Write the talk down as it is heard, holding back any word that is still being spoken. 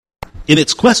In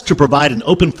its quest to provide an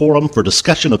open forum for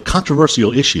discussion of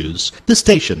controversial issues, this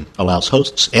station allows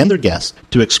hosts and their guests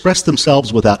to express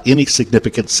themselves without any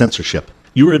significant censorship.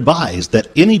 You are advised that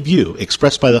any view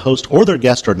expressed by the host or their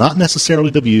guest are not necessarily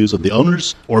the views of the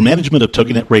owners or management of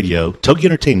TogiNet Radio, Togi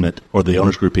Entertainment, or the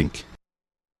Owners Group, Inc.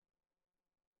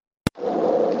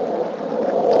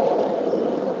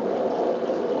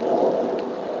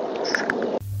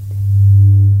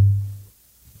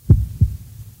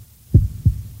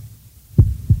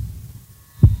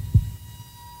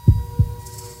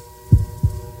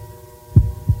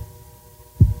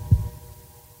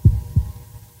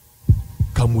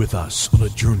 Come with us on a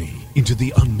journey into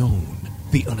the unknown,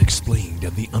 the unexplained,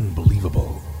 and the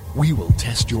unbelievable. We will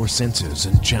test your senses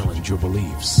and challenge your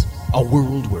beliefs. A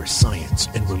world where science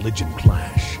and religion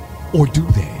clash. Or do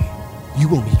they? You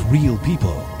will meet real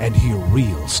people and hear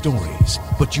real stories,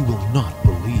 but you will not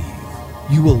believe.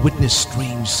 You will witness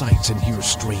strange sights and hear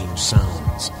strange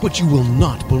sounds, but you will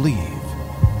not believe.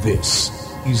 This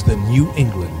is the New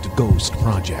England Ghost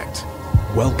Project.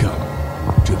 Welcome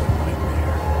to the nightmare.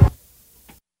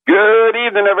 Good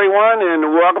evening, everyone,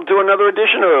 and welcome to another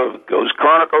edition of Ghost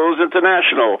Chronicles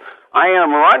International. I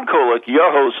am Ron Kolick, your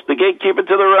host, the gatekeeper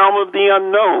to the realm of the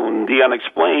unknown, the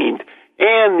unexplained,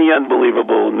 and the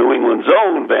unbelievable, New England's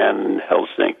own Van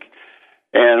Helsing.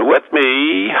 And with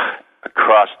me,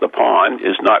 across the pond,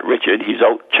 is not Richard. He's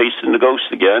out chasing the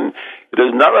ghosts again. It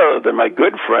is none other than my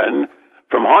good friend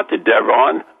from Haunted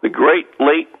Devon, the great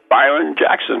late Byron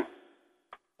Jackson.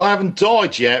 I haven't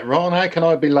died yet, Ron. How can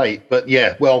I be late? But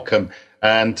yeah, welcome.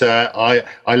 And I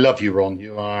love you, Ron.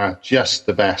 You are just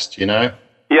the best, you know?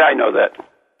 Yeah, I know that.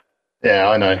 Yeah,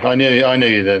 I know. I knew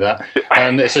you did that.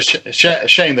 And it's a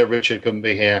shame that Richard couldn't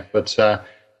be here. But,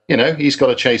 you know, he's got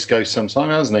to chase ghosts sometime,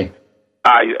 hasn't he?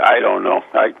 I don't know.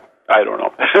 I don't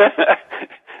know.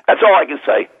 That's all I can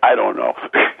say. I don't know.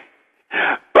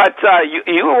 But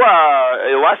you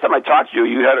last time I talked to you,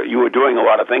 you were doing a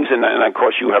lot of things, and of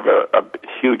course you have a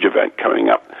huge event coming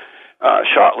up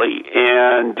shortly.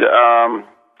 And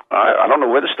I don't know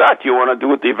where to start. Do you want to do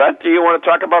with the event? Or do you want to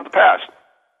talk about the past?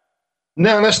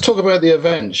 No, let's talk about the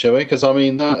event, shall we? Because I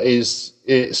mean,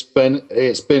 it's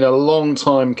been a long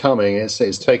time coming.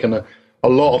 It's taken a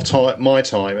lot of time, my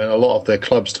time, and a lot of the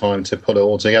club's time to put it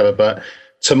all together. But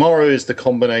tomorrow is the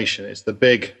combination. It's the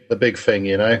big thing,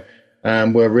 you know.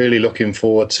 And we're really looking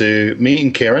forward to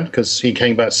meeting Kieran because he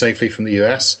came back safely from the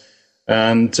US.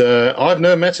 And I've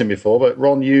never met him before, but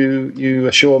Ron, you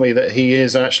assure me that he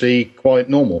is actually quite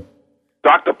normal.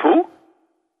 Dr. Pooh?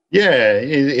 Yeah,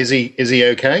 is he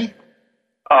okay?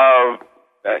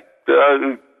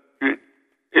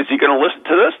 Is he going to listen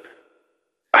to this?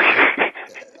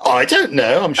 I don't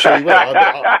know. I'm sure he will.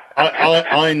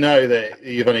 I know that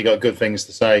you've only got good things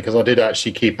to say because I did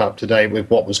actually keep up to date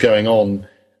with what was going on.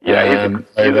 Yeah, he's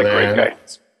a great guy.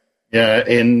 Yeah,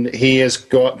 and he has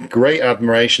got great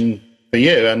admiration for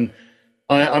you. And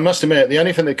I must admit, the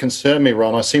only thing that concerned me,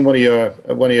 Ron, I seen one of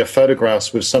your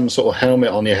photographs with some sort of helmet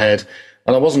on your head,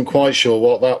 and I wasn't quite sure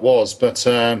what that was. But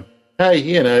hey,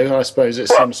 you know, I suppose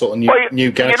it's some sort of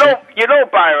new gadget. You know,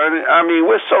 Byron. I mean,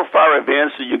 we're so far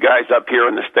advanced to you guys up here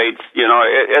in the States. You know,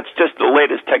 it's just the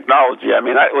latest technology. I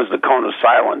mean, that was the cone of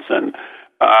silence, and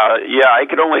yeah, I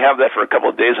could only have that for a couple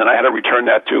of days, and I had to return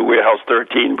that to Warehouse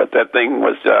 13. But that thing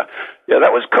was, that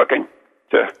was cooking.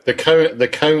 The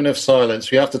cone of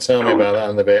silence. You have to tell me about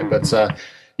that in a bit. But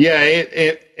yeah,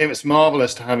 it was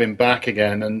marvelous to have him back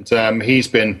again, and he's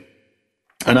been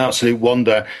an absolute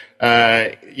wonder.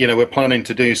 You know, we're planning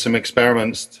to do some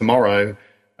experiments tomorrow.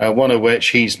 One of which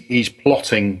he's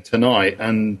plotting tonight,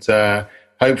 and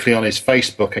hopefully on his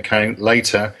Facebook account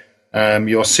later.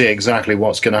 You'll see exactly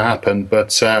what's going to happen,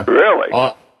 but really,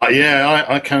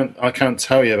 I can't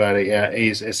tell you about it yet.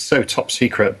 It's so top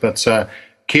secret. But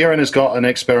Kieran has got an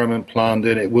experiment planned,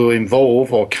 and it will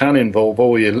involve or can involve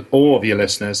all of your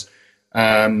listeners,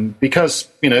 because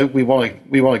you know we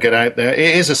want to get out there.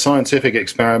 It is a scientific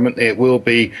experiment. It will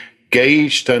be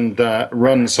gauged and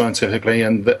run scientifically,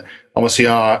 and obviously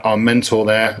our mentor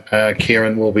there,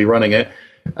 Kieran, will be running it.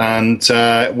 And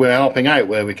we're helping out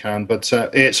where we can, but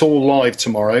it's all live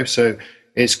tomorrow, so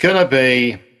it's going to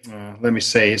be, let me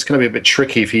see, it's going to be a bit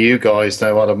tricky for you guys,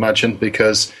 though, I'd imagine,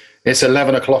 because it's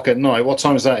 11 o'clock at night. What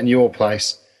time is that in your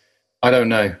place? I don't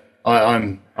know.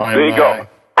 I'm there you go.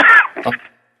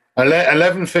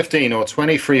 11:15 or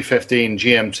 23:15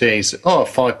 GMT. Oh,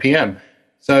 5 p.m.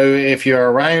 So if you're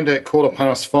around at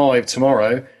 5:15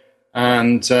 tomorrow,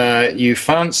 and you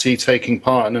fancy taking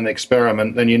part in an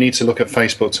experiment, then you need to look at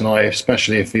Facebook tonight,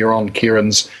 especially if you're on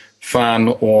Kieran's fan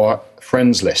or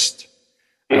friends list.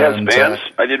 He has fans?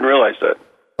 I didn't realize that.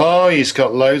 Oh, he's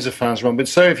got loads of fans, Ron, but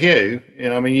so have you.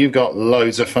 I mean, you've got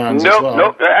loads of fans as well.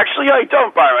 No, actually I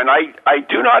don't, Byron. I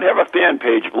do not have a fan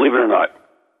page, believe it or not.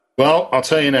 Well, I'll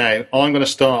tell you now, I'm going to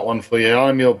start one for you.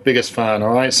 I'm your biggest fan,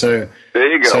 all right? So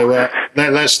there you go.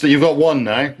 So you've got one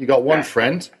now. You've got one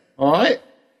friend, all right?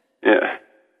 Yeah.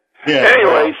 Yeah.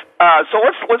 Anyways, so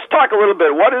let's talk a little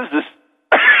bit. What is this?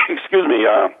 Excuse me.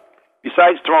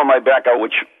 Besides throwing my back out,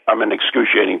 which I'm in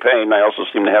excruciating pain, I also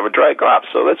seem to have a dry cough.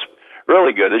 So that's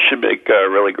really good. This should make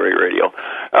really great radio.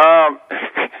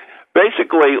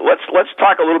 Basically, let's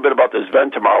talk a little bit about this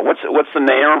event tomorrow. What's the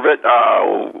name of it?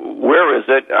 Where is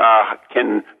it?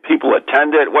 Can people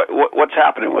attend it? What's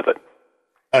happening with it?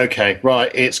 Okay,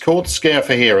 right. It's called Scare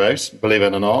for Heroes, believe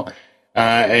it or not,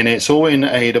 and it's all in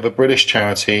aid of a British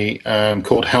charity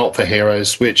called Help for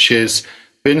Heroes, which has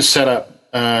been set up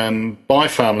by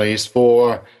families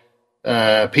for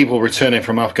people returning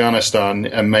from Afghanistan,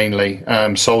 and mainly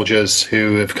soldiers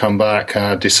who have come back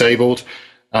disabled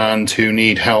and who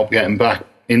need help getting back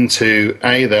into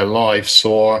their lives,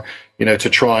 or to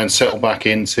try and settle back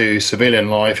into civilian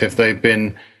life if they've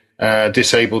been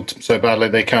disabled so badly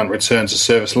they can't return to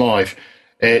service life.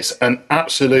 It's an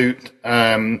absolute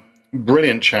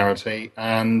brilliant charity,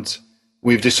 and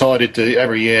we've decided to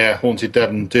every year Haunted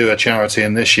Devon do a charity,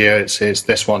 and this year it's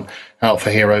this one, Help for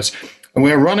Heroes, and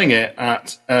we're running it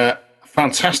at a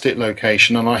fantastic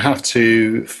location. And I have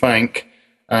to thank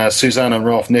Suzanne and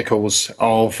Ralph Nichols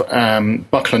of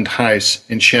Buckland House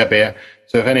in Shebbear.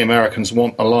 So if any Americans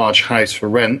want a large house for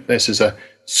rent, this is a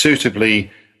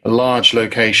suitably large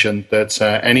location that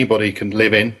anybody can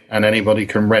live in and anybody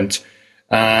can rent.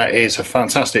 It's a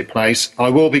fantastic place. I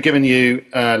will be giving you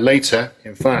later,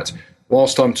 in fact,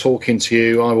 whilst I'm talking to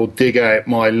you, I will dig out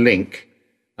my link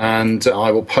and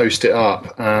I will post it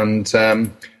up. And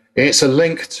it's a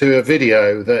link to a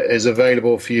video that is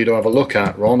available for you to have a look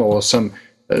at, Ron, or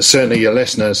certainly your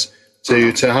listeners,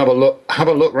 to have a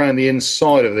look around the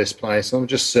inside of this place. I'm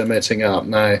just submitting up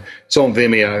now. It's on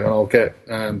Vimeo, and I'll get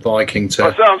Viking to.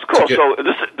 That sounds cool. So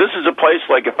this is a place,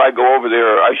 like, if I go over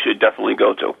there, I should definitely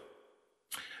go to.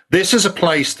 This is a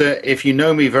place that, if you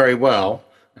know me very well,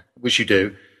 which you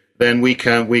do, then we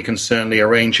can certainly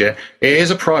arrange it. It is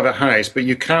a private house, but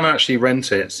you can actually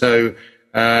rent it. So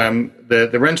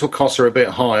the rental costs are a bit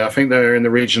high. I think they're in the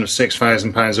region of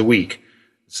 £6,000 a week.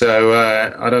 So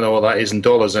I don't know what that is in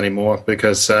dollars anymore,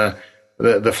 because the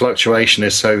fluctuation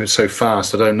is so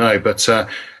fast. I don't know, but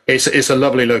it's a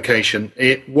lovely location.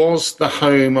 It was the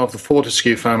home of the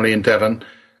Fortescue family in Devon,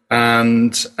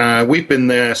 and we've been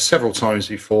there several times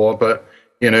before. But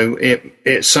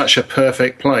it's such a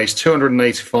perfect place.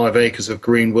 285 acres of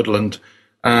green woodland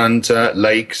and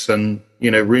lakes, and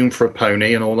room for a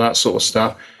pony and all that sort of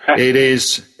stuff. It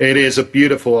is a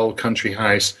beautiful old country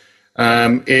house.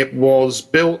 It was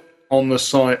built on the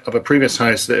site of a previous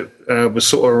house that was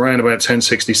sort of around about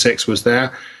 1066 was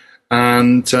there.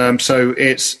 And so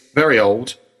it's very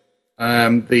old.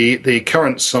 The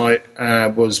current site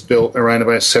was built around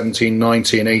about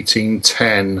 1790 and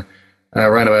 1810,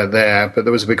 around about there. But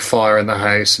there was a big fire in the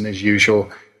house, and as usual,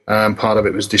 part of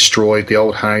it was destroyed, the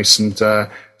old house. And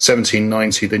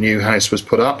 1790, the new house was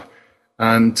put up.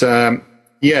 And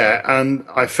yeah, and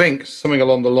I think something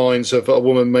along the lines of a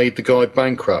woman made the guy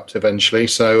bankrupt eventually.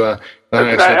 So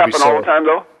does that happen all the time,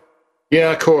 though?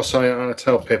 Yeah, of course. I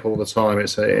tell Pip all the time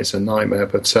it's a nightmare.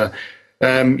 But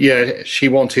yeah, she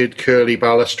wanted curly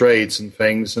balustrades and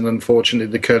things, and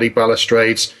unfortunately, the curly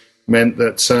balustrades meant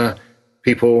that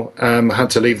people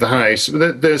had to leave the house.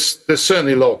 There's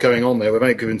certainly a lot going on there. We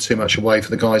won't give too much away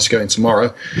for the guys going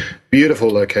tomorrow.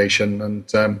 Beautiful location,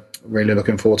 and really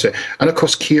looking forward to it. And of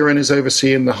course, Kieran is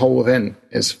overseeing the whole event.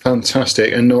 It's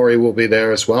fantastic, and Nori will be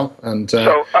there as well. And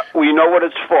so we know what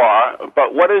it's for,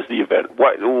 but what is the event?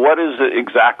 What is it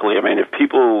exactly? I mean, if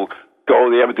people go,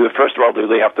 they have to do it. First of all, do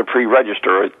they have to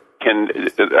pre-register?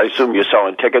 I assume you're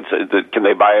selling tickets. Can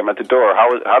they buy them at the door?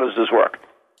 How does this work?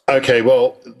 Okay,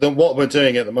 well, what we're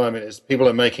doing at the moment is people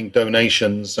are making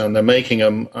donations, and they're making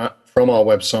them from our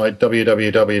website,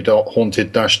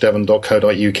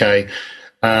 www.haunted-devon.co.uk.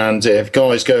 And if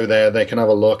guys go there, they can have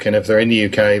a look. And if they're in the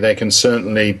UK, they can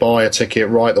certainly buy a ticket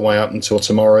right the way up until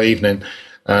tomorrow evening.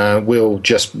 We'll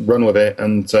just run with it.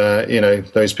 And,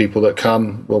 those people that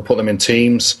come, we'll put them in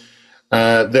teams.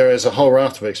 There is a whole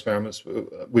raft of experiments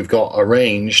we've got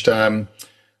arranged.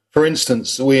 For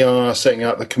instance, we are setting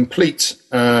up a complete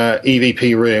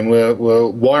EVP room. We're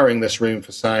wiring this room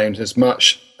for sound, as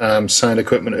much sound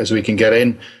equipment as we can get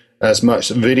in, as much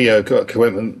video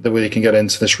equipment that we can get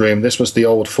into this room. This was the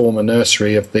old former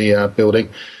nursery of the building,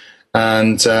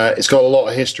 and it's got a lot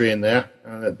of history in there.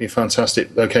 It'd be a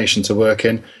fantastic location to work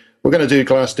in. we're going to do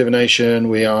glass divination.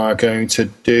 We are going to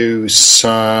do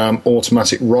some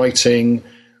automatic writing.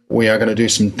 We are going to do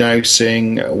some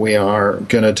dowsing. We are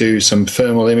going to do some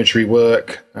thermal imagery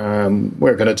work.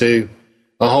 We're going to do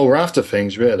a whole raft of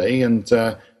things, really. And,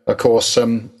 of course,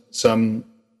 some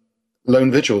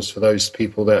lone vigils for those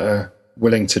people that are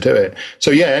willing to do it. So,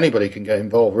 yeah, anybody can get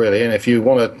involved, really. And if you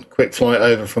want a quick flight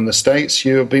over from the States,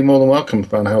 you'll be more than welcome,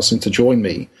 Van Helsing, to join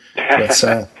me.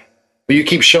 But you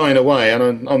keep shying away,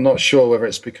 and I'm not sure whether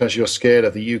it's because you're scared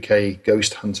of the UK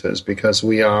ghost hunters, because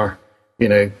we are,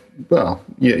 well,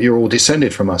 you're all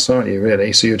descended from us, aren't you,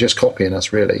 really? So you're just copying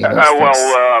us, really. I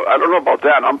don't know about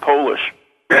that. I'm Polish.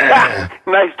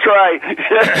 Nice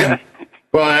try.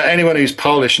 Well, anyone who's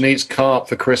Polish and eats carp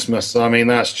for Christmas, I mean,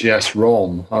 that's just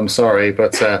wrong. I'm sorry.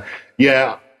 But,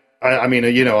 yeah, I mean,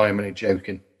 I'm only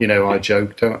joking. I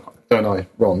joke, don't I,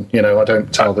 Ron? I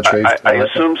don't tell the truth. I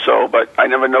assume so, but I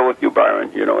never know with you,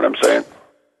 Byron. You know what I'm saying?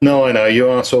 No, I know. You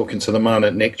are talking to the man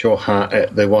that nicked your hat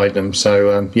at the Widenham,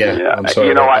 so, yeah, I'm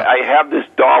sorry. I have this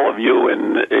doll of you,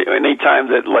 and anytime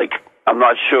that, I'm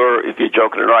not sure if you're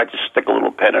joking or not, I just stick a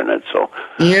little pin in it, so...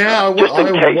 Yeah, just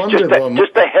in case,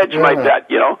 just to hedge my bet,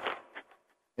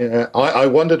 Yeah, I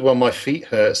wondered why my feet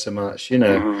hurt so much,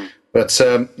 Mm-hmm. But,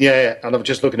 yeah, and I'm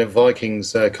just looking at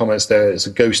Vikings' comments there. It's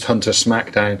a Ghost Hunter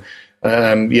Smackdown.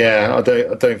 Yeah, I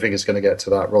don't think it's going to get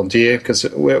to that, Ron. Do you? Because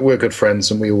we're good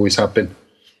friends, and we always have been.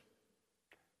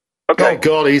 Okay. Oh,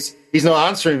 God, he's not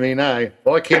answering me now.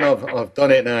 Viking, I've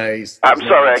done it now. I'm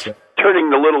sorry, I'm turning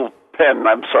the little pen.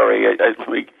 I'm sorry.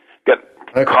 We got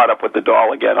caught up with the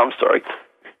doll again. I'm sorry.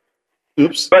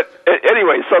 Oops. But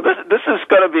anyway, so this is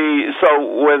going to be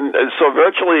so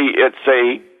virtually it's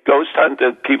a ghost hunt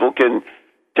that people can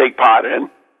take part in,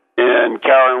 and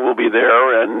Karen will be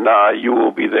there, and you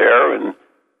will be there, and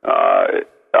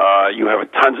you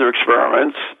have tons of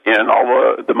experiments, and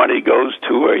all the money goes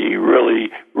to a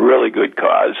really, really good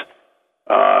cause,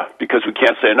 because we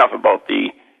can't say enough about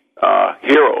the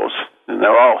heroes, and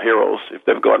they're all heroes. If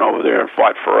they've gone over there and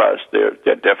fought for us,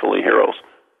 they're definitely heroes.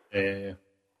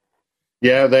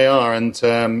 Yeah, they are, and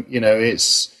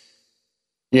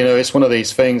it's one of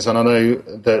these things, and I know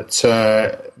that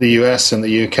the US and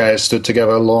the UK have stood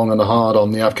together long and hard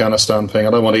on the Afghanistan thing.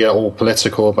 I don't want to get all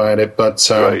political about it, but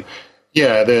right.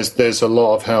 Yeah, there's a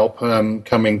lot of help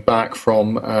coming back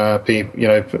from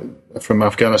from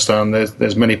Afghanistan.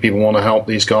 There's many people want to help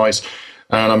these guys,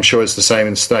 and I'm sure it's the same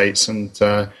in the States. And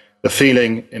the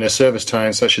feeling in a service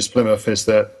town such as Plymouth is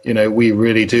that we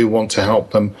really do want to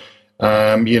help them.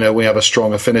 We have a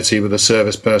strong affinity with the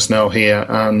service personnel here,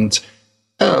 and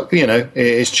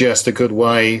it's just a good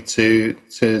way to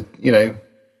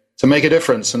make a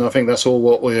difference. And I think that's all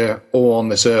what we're all on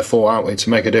this earth for, aren't we? To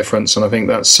make a difference. And I think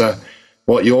that's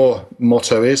what your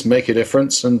motto is: make a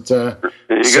difference. And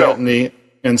certainly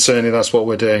that's what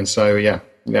we're doing. So yeah.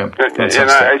 And I could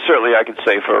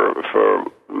say for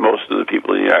most of the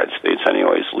people in the United States,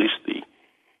 anyways, at least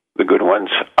the good ones,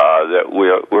 that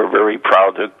we're very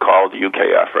proud to call the UK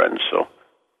our friends. So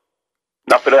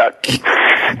enough of that.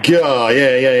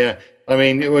 Yeah. I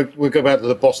mean, we'll go back to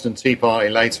the Boston Tea Party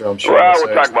later, I'm sure. Well,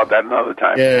 we'll talk about that another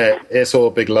time. Yeah, it's all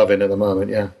big loving at the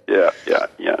moment, yeah. Yeah.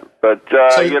 But,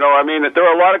 I mean, there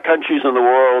are a lot of countries in the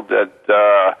world that,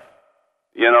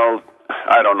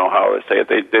 I don't know how to say it.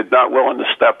 They're not willing to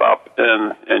step up,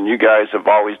 and you guys have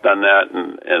always done that,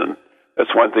 and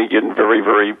that's one thing you're very,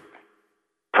 very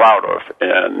proud of,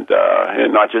 and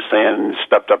not just saying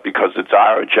stepped up because it's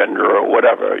our agenda or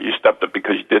whatever. You stepped up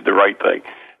because you did the right thing,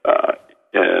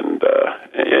 and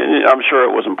I'm sure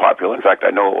it wasn't popular. In fact,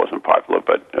 I know it wasn't popular,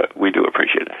 but we do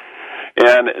appreciate it.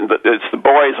 And it's the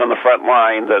boys on the front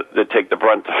line that take the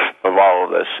brunt of all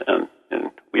of this,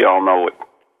 and we all know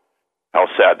how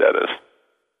sad that is.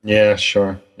 Yeah,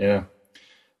 sure, yeah.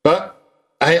 But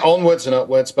hey, onwards and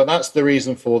upwards. But that's the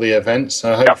reason for the event.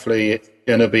 So hopefully it's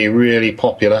going to be really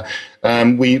popular.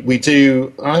 We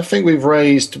do. I think we've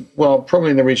raised probably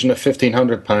in the region of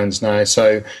 £1,500 now.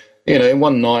 So in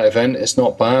one night event, it's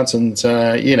not bad. And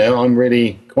I'm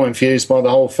really quite infused by the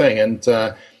whole thing. And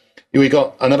we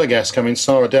got another guest coming,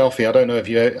 Sarah Delphi. I don't know if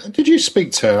did you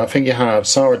speak to her? I think you have.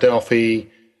 Sarah Delphi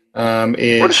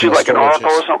is. What is she, like an oracle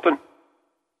or something?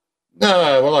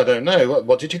 No, well, I don't know.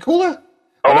 What did you call her?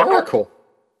 An oracle.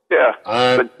 Yeah.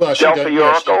 Delphi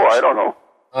oracle. I don't know.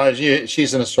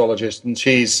 She's an astrologist, and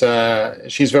she's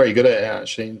very good at it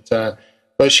actually.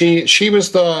 But she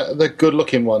was the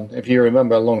good-looking one, if you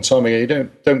remember, a long time ago. You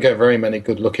don't get very many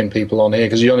good-looking people on here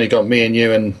because you only got me and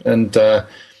you and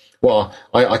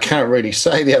I can't really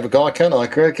say the other guy, can I,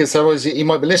 Craig? Because otherwise he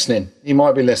might be listening.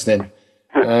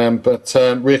 But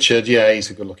Richard, he's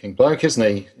a good-looking bloke, isn't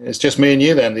he? It's just me and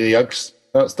you then, the Uggs.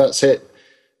 That's it.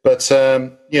 But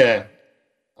I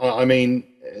mean,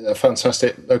 a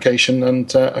fantastic location,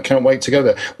 and I can't wait to go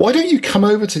there. Why don't you come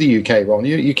over to the UK, Ron?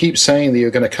 You keep saying that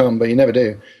you're going to come, but you never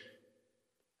do.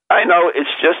 I know. It's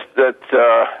just that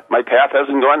my path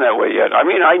hasn't gone that way yet. I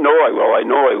mean, I know I will. I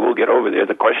know I will get over there.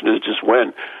 The question is just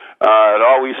when. It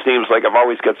always seems like I've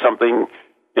always got something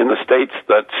in the States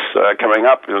that's coming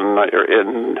up,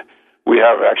 and we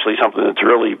have actually something that's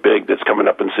really big that's coming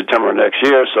up in September next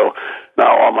year. So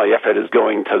now all my effort is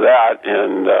going to that,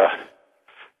 and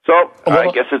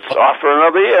I guess it's off for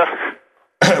another year.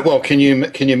 Well, can you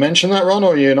mention that, Ron,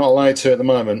 or are you not allowed to at the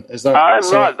moment? Is that I'm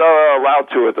not allowed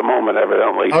to at the moment,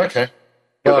 evidently. Oh, okay.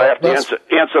 Because I have to answer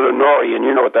to Nori, and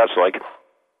you know what that's like.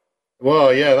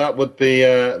 Well, yeah, that would be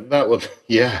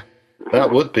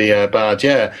bad.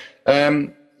 Yeah.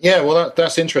 Well,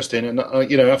 that's interesting, and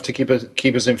have to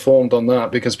keep us informed on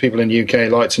that, because people in the UK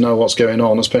like to know what's going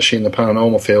on, especially in the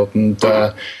paranormal field. And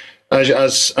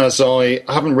as I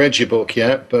haven't read your book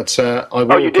yet, but I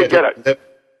will. Oh, you did get it.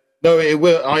 No, it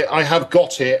will. I have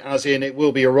got it, as in it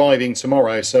will be arriving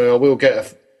tomorrow, so I will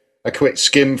get a quick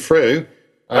skim through.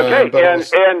 Okay, and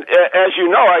as you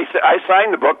know, I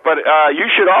signed the book, but you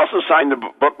should also sign the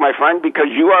book, my friend, because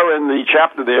you are in the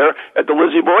chapter there at the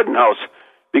Lizzie Borden house.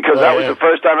 Because that was the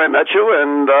first time I met you,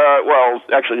 and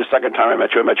actually the second time I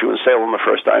met you in Salem the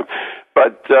first time.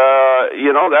 But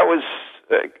that was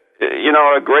a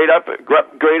great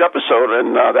episode,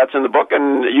 and that's in the book,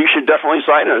 and you should definitely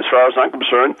sign it as far as I'm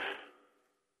concerned.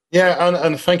 Yeah,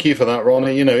 and thank you for that, Ron.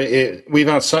 We've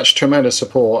had such tremendous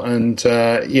support, and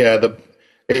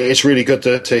it's really good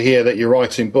to hear that you're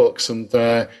writing books and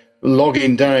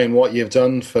logging down what you've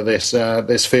done for this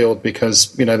field,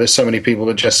 because there's so many people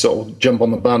that just sort of jump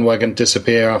on the bandwagon,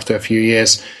 disappear after a few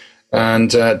years, and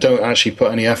don't actually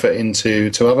put any effort into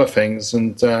other things.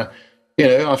 And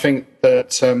I think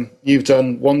that you've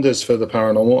done wonders for the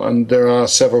paranormal, and there are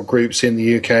several groups in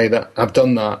the UK that have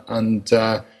done that. And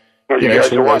to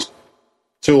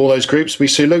all those groups, we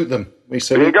salute them.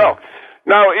 There you go.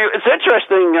 Now, it's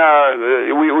interesting.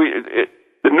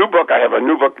 The new book, I have a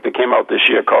new book that came out this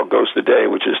year called Ghost a Day,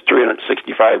 which is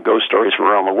 365 ghost stories from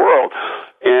around the world.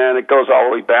 And it goes all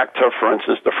the way back to, for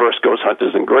instance, the first ghost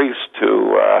hunters in Greece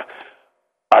to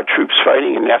our troops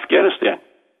fighting in Afghanistan.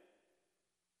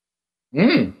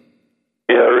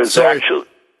 There's actually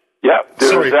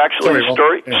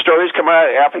stories coming out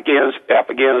of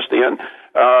Afghanistan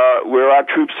where our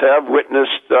troops have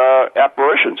witnessed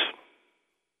apparitions.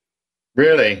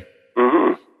 Really?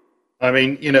 Mm-hmm. I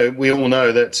mean, we all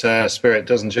know that spirit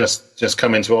doesn't just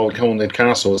come into old haunted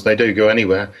castles. They do go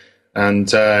anywhere.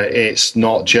 And it's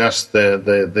not just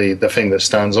the thing that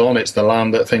stands on, it's the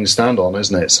land that things stand on,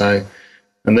 isn't it? So,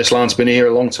 and this land's been here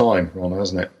a long time, Ron,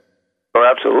 hasn't it? Oh,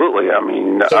 absolutely. I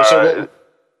mean,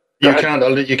 you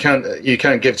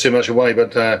can't give too much away,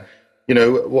 but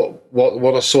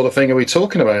what sort of thing are we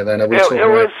talking about then? As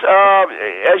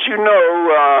you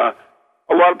know,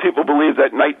 a lot of people believe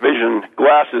that night vision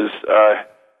glasses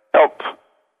help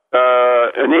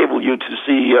enable you to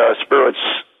see spirits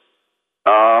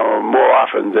more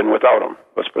often than without them.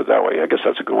 Let's put it that way. I guess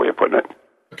that's a good way of putting it.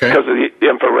 Okay. Because of the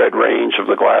infrared range of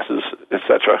the glasses,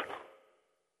 etc.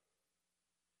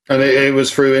 And it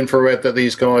was through infrared that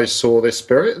these guys saw this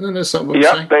spirit, and then there's something.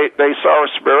 Yeah, they saw a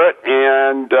spirit,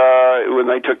 and when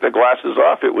they took their glasses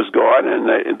off, it was gone, and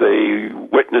they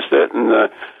witnessed it, and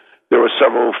there were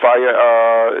several fire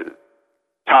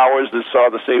towers that saw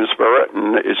the same spirit,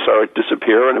 and it saw it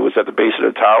disappear, and it was at the base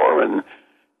of the tower, and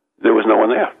there was no one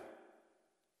there.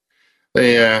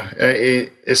 Yeah,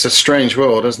 it's a strange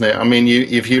world, isn't it? I mean,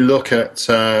 if you look at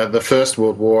the First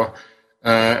World War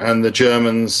and the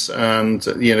Germans, and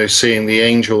seeing the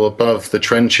angel above the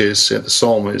trenches at the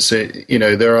Somme,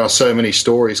 there are so many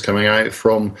stories coming out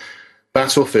from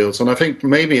battlefields, and I think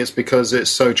maybe it's because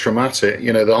it's so traumatic.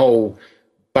 The whole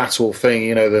battle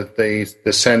thing,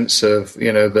 the sense of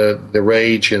the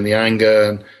rage and the anger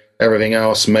and everything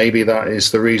else. Maybe that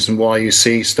is the reason why you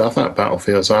see stuff at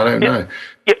battlefields. I don't know.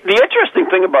 Yeah, the interesting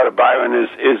thing about it, Byron,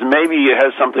 is maybe it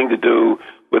has something to do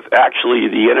with actually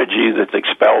the energy that's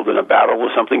expelled in a battle or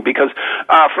something. Because,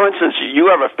 for instance, you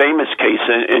have a famous case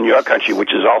in your country,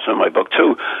 which is also in my book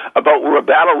too, about where a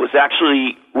battle was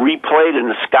actually replayed in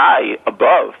the sky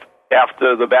above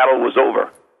after the battle was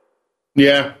over.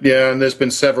 Yeah, and there's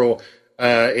been several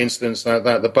incidents like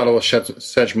that. The Battle of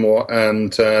Sedgemoor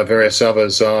and various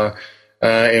others are.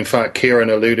 In fact, Kieran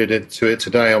alluded to it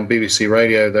today on BBC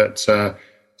Radio that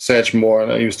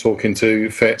Sedgemoor, he was talking to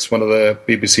Fitz, one of the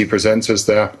BBC presenters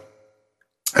there,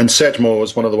 and Sedgemoor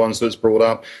was one of the ones that was brought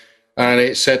up, and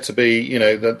it's said to be,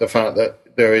 the fact that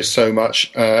there is so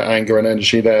much anger and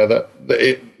energy there that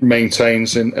it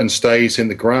maintains and stays in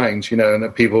the ground, and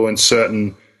that people in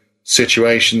certain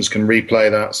situations can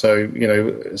replay that. So,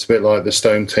 it's a bit like the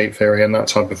stone tape theory and that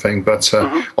type of thing, but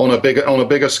on a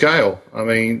bigger scale. I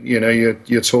mean,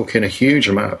 you're talking a huge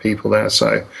amount of people there.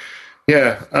 So,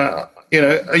 yeah,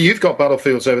 you've got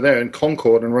battlefields over there in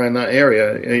Concord and around that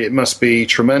area. It must be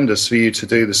tremendous for you to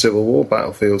do the Civil War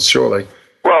battlefields, surely.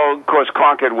 Well, of course,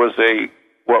 Concord was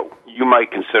what you might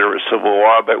consider a Civil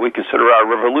War, but we consider our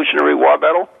Revolutionary War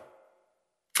battle.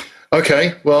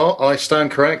 Okay, well, I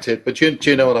stand corrected, but do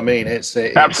you know what I mean? It's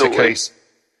a case.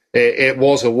 It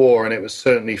was a war, and it was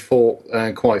certainly fought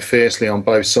quite fiercely on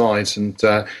both sides. And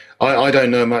I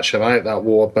don't know much about that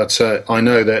war, but I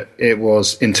know that it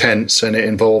was intense and it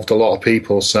involved a lot of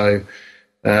people. So,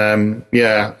 I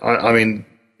mean,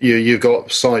 you've got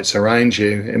sites around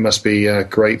you. It must be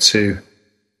great to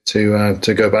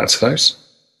go back to those.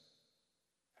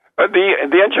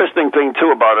 The interesting thing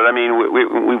too about it, I mean,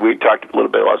 we talked a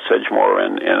little bit about Sedgemoor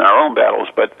in our own battles,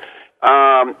 but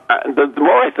the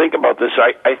more I think about this,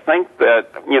 I think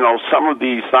that some of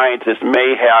these scientists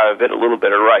may have it a little bit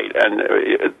right, and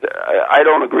I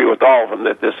don't agree with all of them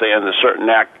that they're saying there's certain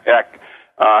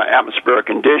atmospheric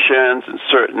conditions and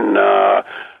certain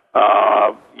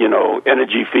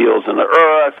energy fields in the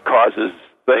Earth causes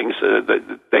things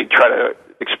that they try to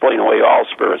explain away all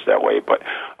spirits that way, but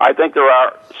I think there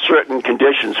are certain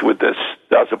conditions with this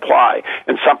does apply,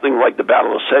 and something like the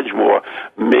Battle of Sedgemoor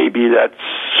may be that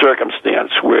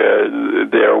circumstance where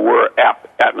there were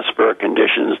atmospheric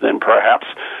conditions, then perhaps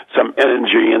some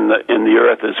energy in the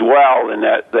Earth as well, and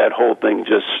that whole thing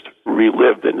just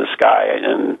relived in the sky.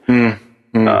 And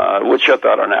what's your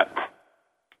thought on that?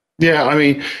 Yeah, I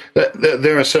mean,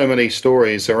 there are so many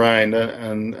stories around,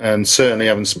 and certainly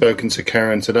having spoken to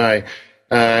Karen today,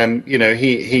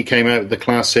 he came out with the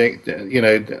classic,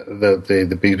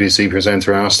 the BBC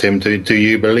presenter asked him, do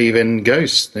you believe in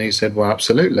ghosts? And he said, well,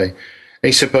 absolutely.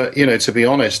 He said, but, to be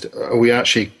honest, we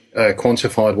actually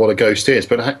quantified what a ghost is.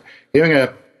 But hearing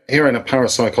a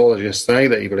parapsychologist say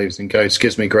that he believes in ghosts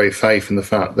gives me great faith in the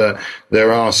fact that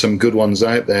there are some good ones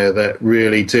out there that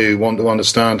really do want to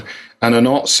understand and are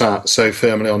not sat so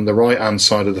firmly on the right-hand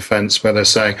side of the fence where they're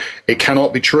saying, it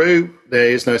cannot be true, there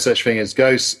is no such thing as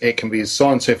ghosts, it can be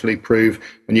scientifically proved.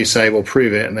 When you say, well,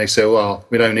 prove it, and they say, well,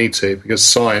 we don't need to because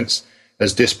science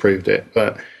has disproved it.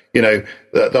 But, the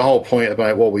whole point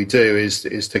about what we do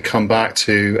is to come back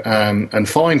to and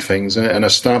find things and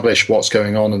establish what's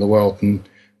going on in the world, and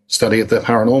study of the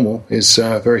paranormal is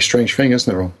a very strange thing,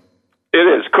 isn't it, Ron? It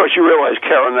is. Of course, you realize,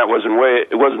 Karen, it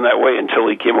wasn't that way until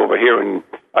he came over here and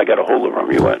I got a hold of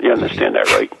him. You understand that,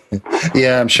 right?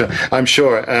 Yeah, I'm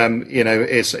sure.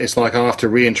 It's like I have to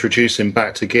reintroduce him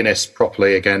back to Guinness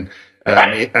properly again,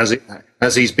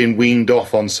 as he's been weaned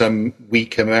off on some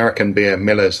weak American beer,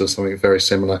 Miller's or something very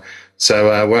similar.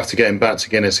 So we'll have to get him back to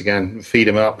Guinness again, feed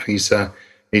him up. He's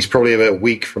probably a bit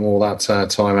weak from all that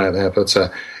time out there, but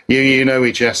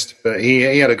we jest. But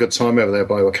he had a good time over there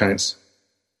by all accounts.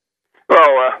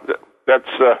 Well, that's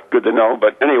good to know.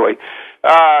 But anyway,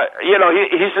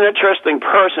 he's an interesting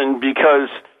person because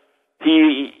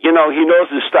he knows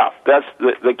his stuff. That's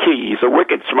the key. He's a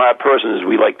wicked smart person, as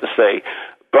we like to say,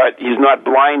 but he's not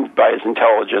blind by his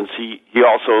intelligence. He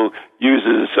also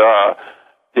uses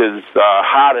his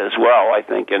heart as well, I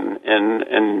think,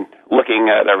 in looking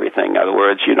at everything. In other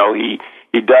words, he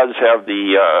does have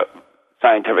the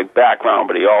scientific background,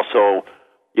 but he also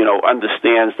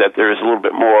understands that there is a little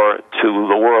bit more to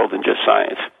the world than just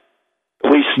science.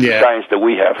 At least the science that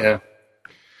we have. Yeah.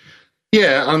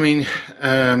 Yeah, I mean,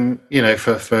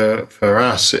 for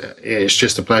us, it's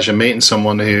just a pleasure meeting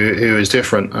someone who is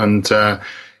different, and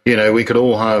we could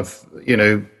all have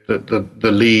the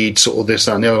lead sort of this,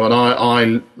 that, and the other. And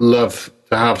I love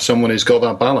to have someone who's got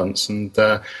that balance, and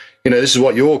this is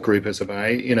what your group is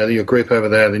about. Your group over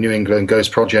there, the New England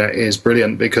Ghost Project, is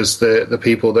brilliant because the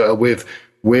people that are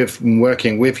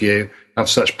working with you have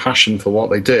such passion for what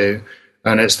they do.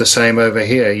 And it's the same over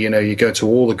here. You go to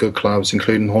all the good clubs,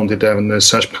 including Haunted Devon. There's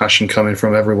such passion coming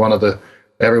from every one of the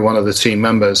team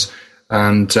members,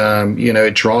 and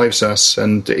it drives us.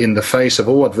 And in the face of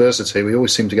all adversity, we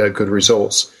always seem to get good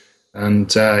results.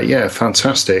 And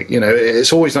fantastic.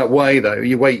 It's always that way, though.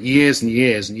 You wait years and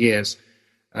years and years,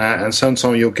 and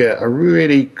sometimes you'll get a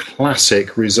really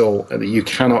classic result that you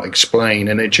cannot explain,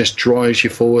 and it just drives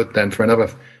you forward then for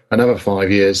another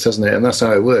 5 years, doesn't it? And that's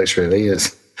how it works, really.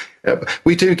 Is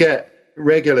we do get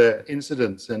regular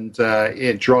incidents, and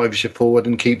it drives you forward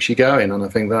and keeps you going. And I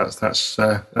think that's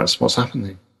what's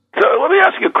happening. So let me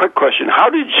ask you a quick question: How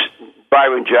did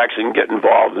Byron Jackson get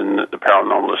involved in the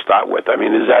paranormal to start with? I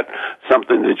mean, is that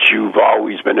something that you've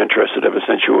always been interested in ever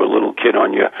since you were a little kid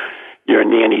on your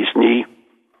nanny's knee?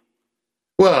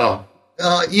 Well,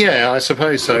 yeah, I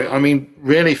suppose so. I mean,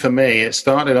 really for me, it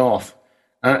started off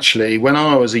actually when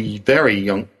I was a very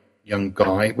young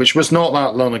guy, which was not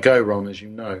that long ago, Ron, as you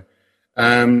know.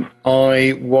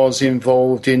 I was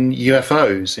involved in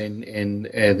UFOs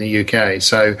in the UK.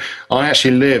 So I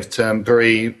actually lived a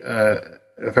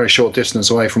very short distance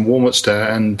away from Warminster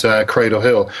and Cradle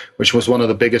Hill, which was one of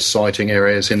the biggest sighting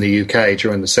areas in the UK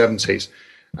during the 70s.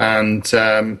 And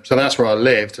so that's where I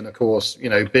lived. And, of course, you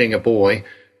know, being a boy,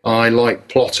 I liked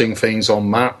plotting things on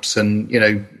maps and, you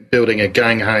know, building a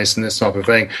gang house and this type of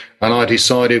thing. And I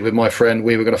decided with my friend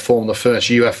we were going to form the first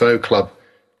UFO club,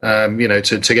 you know,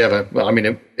 together. Well, I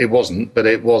mean, it wasn't, but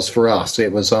it was for us.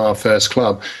 It was our first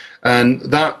club. And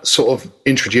that sort of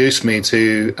introduced me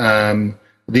to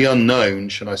the unknown,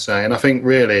 should I say. And I think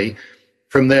really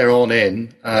from there on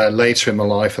in, later in my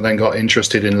life, I then got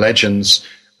interested in legends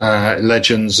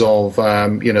of,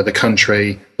 you know, the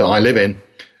country that I live in.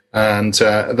 And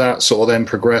that sort of then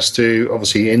progressed to,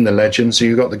 obviously, in the legends,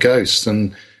 you got the ghosts.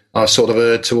 And I sort of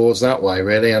erred towards that way,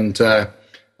 really. And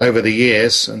over the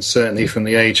years, and certainly from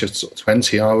the age of sort of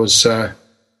 20, I was sort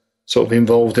of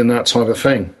involved in that type of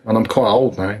thing. And I'm quite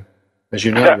old now, as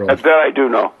you know, Rob. That I do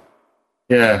know.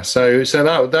 Yeah, so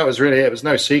that was really it. It was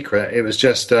no secret. It was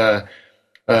just a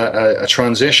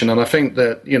transition. And I think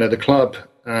that, you know, the club,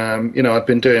 you know, I've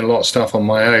been doing a lot of stuff on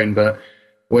my own, but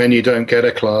when you don't get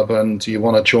a club and you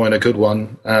want to join a good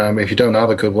one, if you don't have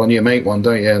a good one, you make one,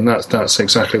 don't you? And that's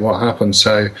exactly what happened.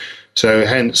 So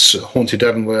hence Haunted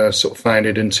Devon were sort of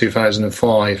founded in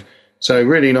 2005. So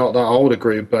really not that old a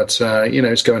group, but you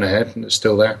know, it's going ahead and it's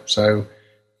still there. So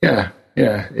yeah,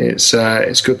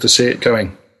 it's good to see it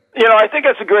going. You know, I think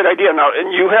that's a great idea. Now,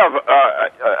 and you have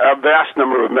a vast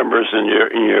number of members in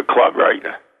your club, right?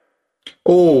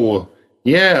 Oh,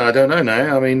 yeah, I don't know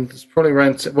now. I mean, it's probably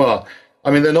around. Well, I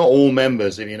mean, they're not all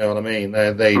members, if you know what I mean.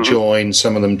 They join,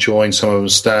 some of them join, some of them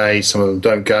stay, some of them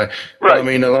don't go. Right. But, I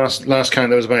mean, the last count,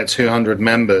 there was about 200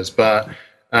 members. But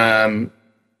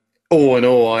all in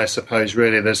all, I suppose,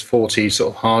 really, there's 40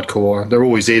 sort of hardcore. There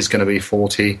always is going to be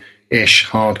 40-ish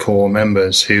hardcore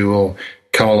members who will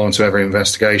come along to every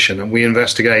investigation. And we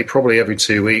investigate probably every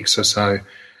 2 weeks or so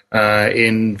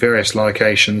in various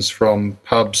locations, from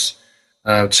pubs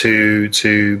to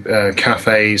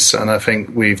cafes, and I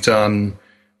think we've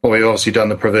obviously done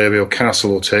the proverbial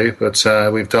castle or two, but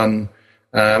we've done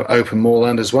open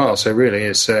moorland as well. So really,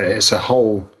 it's a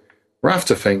whole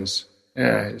raft of things.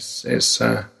 Yeah, it's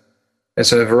a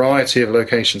variety of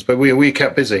locations, but we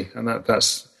kept busy, and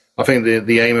that's I think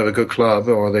the aim of a good club,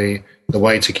 or the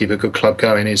way to keep a good club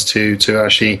going, is to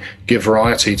actually give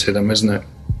variety to them, isn't it?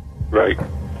 Right.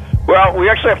 Well, we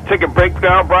actually have to take a break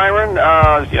now, Byron.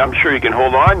 I'm sure you can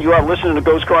hold on. You are listening to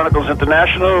Ghost Chronicles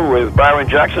International with Byron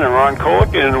Jackson and Ron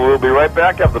Kolek, and we'll be right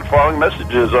back after the following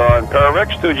messages on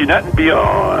Pararex, 2GNet, and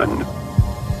beyond.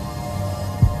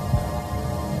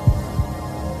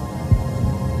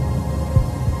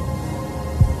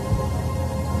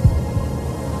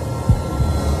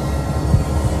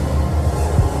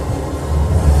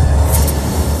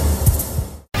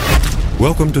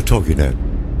 Welcome to TogiNet,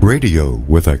 radio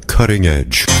with a cutting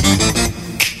edge.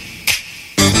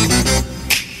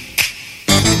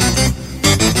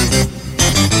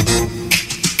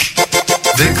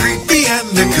 They're creepy and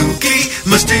they're kooky,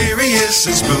 mysterious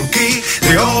and spooky.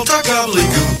 They all talk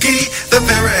gobbledygooky, the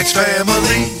Pararex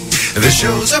family. The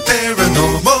shows are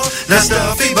paranormal, not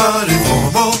stuffy but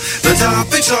informal. The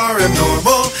topics are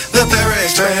abnormal, the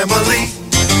Pararex family.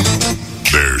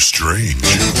 They're strange,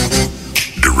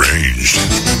 deranged,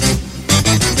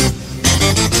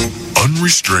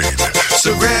 unrestrained.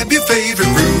 So grab your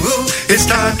favorite brew, it's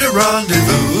time to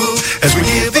rendezvous as we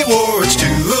give awards to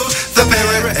the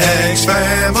Pararex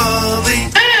family.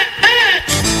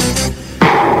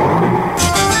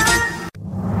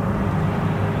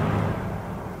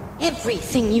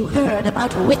 Everything you heard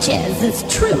about witches is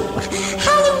true.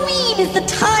 Halloween is the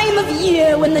time of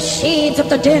year when the shades of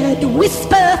the dead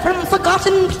whisper from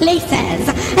forgotten places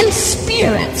and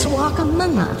spirits walk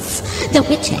among us. The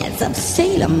witches of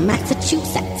Salem,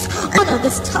 Massachusetts honor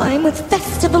this time with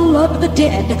Festival of the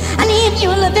Dead, an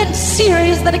annual event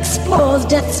series that explores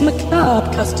death's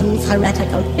macabre customs,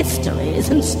 heretical histories,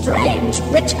 and strange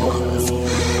rituals.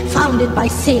 Founded by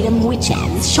Salem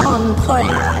witches Sean Poyer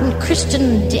and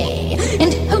Christian Day,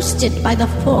 and hosted by the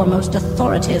foremost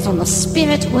authorities on the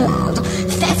spirit world,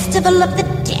 Festival of the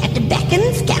Dead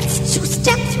beckons guests to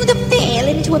step through the veil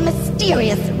into a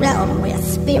mysterious realm where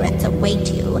spirits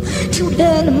await you. To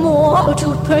learn more or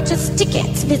to purchase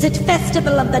tickets, visit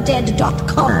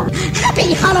festivalofthedead.com.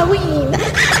 Happy Halloween!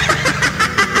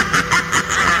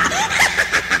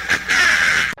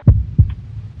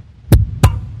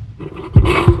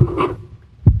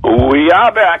 We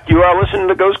are back. You are listening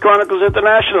to Ghost Chronicles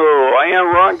International. I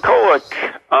am Ron Kolick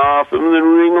from the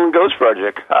New England Ghost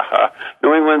Project.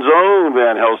 New England's own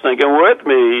Van Helsing. And with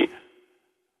me,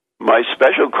 my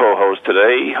special co-host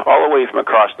today, all the way from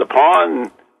across the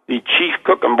pond, the chief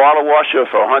cook and bottle washer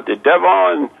for Haunted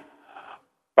Devon,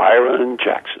 Byron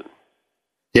Jackson.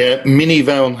 Yeah, mini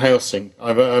Van Helsing.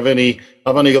 I've only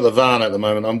got the van at the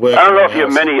moment. I'm working. I don't know if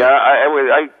you're mini.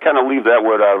 I kind of leave that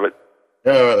word out of it.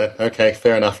 Oh, right then. Okay,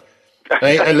 fair enough.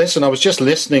 Hey, listen, I was just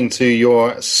listening to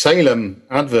your Salem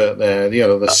advert there,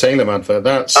 the Salem advert.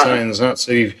 That sounds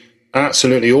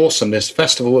absolutely awesome, this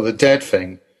Festival of the Dead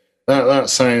thing. That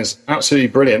sounds absolutely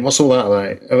brilliant. What's all that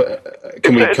about?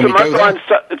 Can we go there?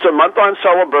 It's a month-long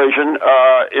celebration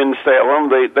in Salem.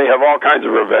 They have all kinds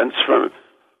of events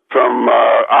from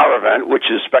our event,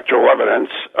 which is Spectral Evidence,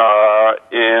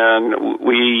 and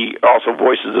we also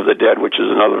Voices of the Dead, which is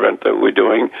another event that we're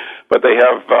doing. But they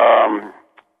have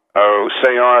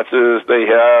seances, they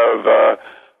have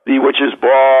the Witch's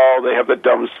Ball, they have the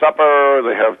Dumb Supper,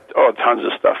 they have tons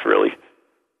of stuff, really.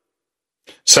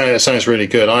 Sounds really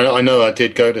good. I know I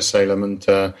did go to Salem,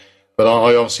 but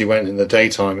I obviously went in the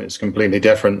daytime. It's completely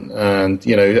different, and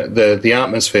the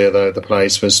atmosphere though of the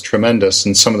place was tremendous,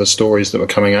 and some of the stories that were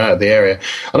coming out of the area.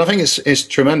 And I think it's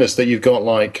tremendous that you've got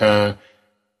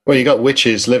you got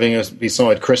witches living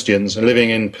beside Christians and living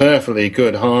in perfectly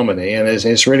good harmony, and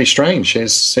it's really strange.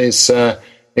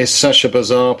 It's such a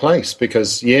bizarre place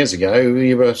because years ago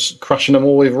you were crushing them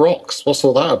all with rocks. What's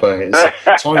all that about?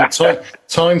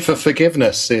 Time for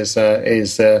forgiveness is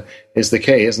the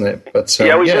key, isn't it? But do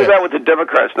that with the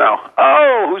Democrats now.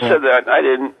 Oh, who said that? I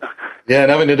didn't. Yeah,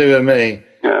 nothing to do with me.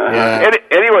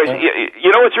 Anyways,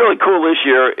 what's really cool this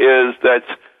year is that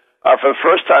for the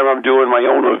first time I'm doing my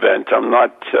own event. I'm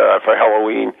not for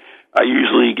Halloween. I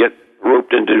usually get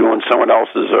roped into doing someone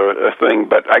else's thing,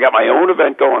 but I got my own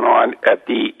event going on at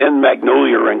the Inn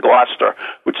Magnolia in Gloucester,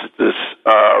 which is this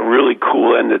really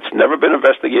cool inn that's never been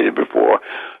investigated before.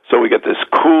 So we got this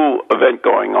cool event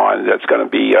going on that's going to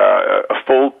be a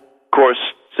full course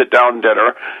sit-down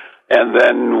dinner, and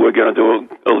then we're going to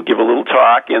give a little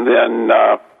talk, and then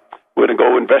we're going to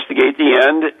go investigate the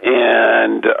end,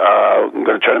 and I'm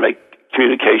going to try to make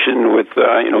communication with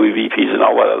EVPs and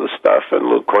all that other stuff,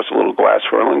 and of course a little glass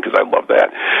swirling because I love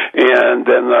that. And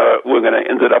then we're going to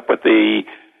end it up with the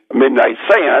midnight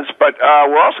seance, but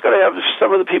we're also going to have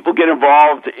some of the people get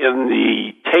involved in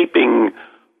the taping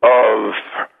of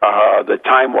the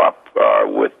Time Warp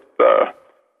with the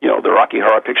Rocky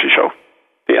Horror Picture Show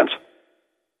fans.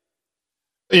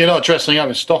 You're not dressing up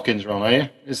in stockings, Ron, are you?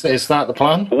 Is that the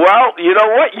plan? Well, you know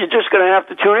what? You're just going to have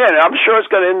to tune in. I'm sure it's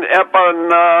going to end up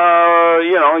on,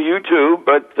 YouTube.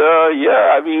 But,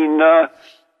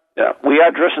 we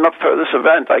are dressing up for this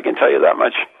event. I can tell you that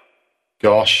much.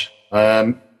 Gosh.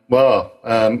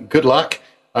 Good luck.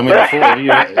 I mean,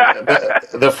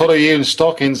 the thought of you in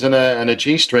stockings and a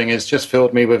G-string has just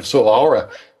filled me with sort of horror.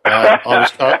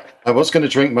 I was going to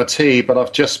drink my tea, but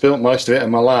I've just spilt most of it in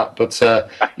my lap. But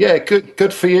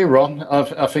good for you, Ron.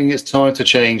 I think it's time to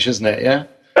change, isn't it? Yeah.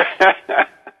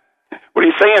 What are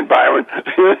you saying, Byron?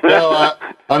 No,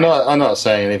 I'm not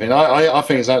saying anything. I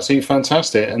think it's absolutely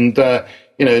fantastic, and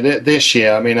this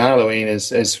year, I mean, Halloween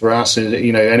is for us.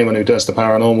 Anyone who does the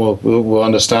paranormal will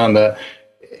understand that.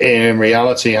 In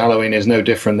reality, Halloween is no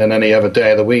different than any other day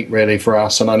of the week, really, for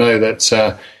us. And I know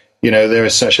that. There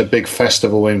is such a big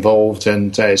festival involved,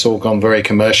 and it's all gone very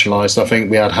commercialized. I think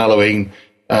we had Halloween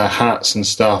hats and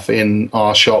stuff in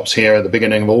our shops here at the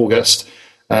beginning of August.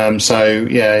 It's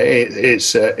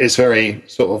very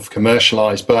sort of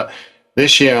commercialized. But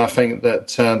this year, I think that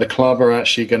the club are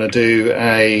actually going to do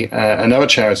another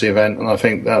charity event, and I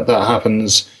think that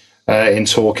happens in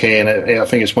Torquay, and I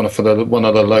think it's one of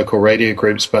the local radio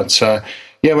groups. But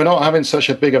we're not having such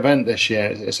a big event this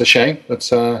year. It's a shame,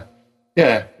 but.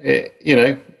 You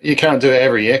can't do it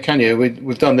every year, can you?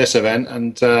 We've done this event,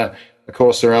 and of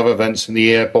course there are other events in the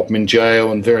year, Bodmin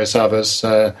Jail and various others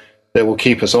that will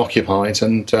keep us occupied,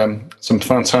 and some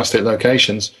fantastic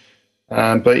locations.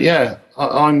 I'm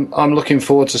looking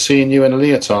forward to seeing you in a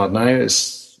leotard now.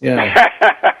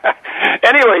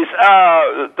 Anyways,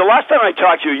 the last time I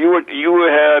talked to you, you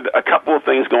had a couple of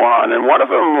things going on, and one of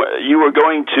them you were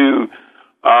going to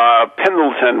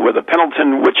Pendleton, where the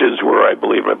Pendleton witches were, I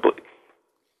believe.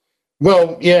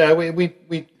 Well, yeah,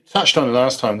 we touched on it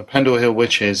last time, the Pendle Hill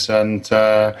Witches, and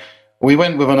we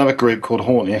went with another group called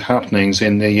Haunted Happenings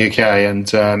in the UK, and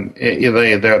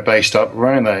they're based up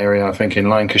around that area, I think, in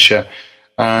Lancashire,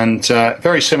 and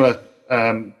very similar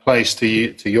place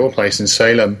to your place in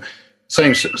Salem.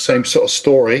 Same sort of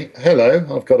story. Hello,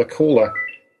 I've got a caller,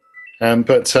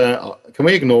 but can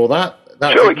we ignore that?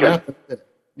 Sure, we can.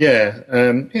 Yeah, I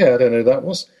don't know who that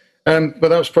was. But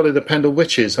that was probably the Pendle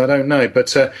Witches. I don't know.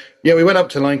 But, we went up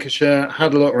to Lancashire,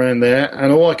 had a look around there,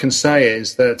 and all I can say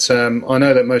is that I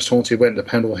know that most haunted went to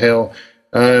Pendle Hill.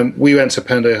 We went to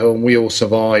Pendle Hill, and we all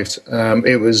survived.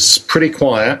 It was pretty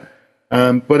quiet,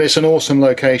 but it's an awesome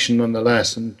location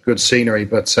nonetheless, and good scenery.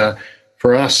 But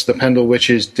for us, the Pendle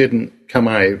Witches didn't come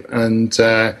out, and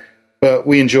but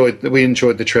we enjoyed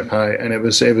the trip out, and it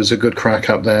was a good crack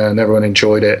up there, and everyone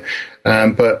enjoyed it.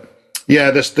 But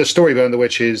yeah, the story behind the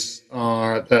witches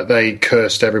are that they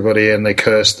cursed everybody, and they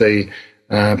cursed the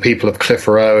people of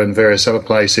Clitheroe and various other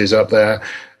places up there.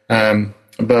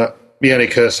 But the only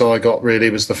curse I got really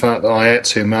was the fact that I ate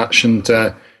too much and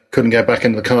couldn't get back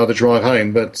into the car to drive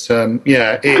home. But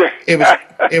it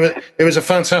was a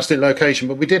fantastic location.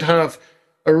 But we did have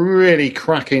a really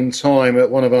cracking time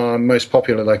at one of our most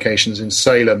popular locations in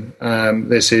Salem.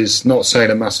 This is not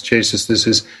Salem, Massachusetts. This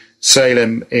is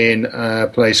Salem in a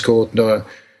place called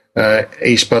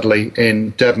East Budleigh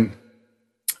in Devon.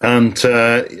 And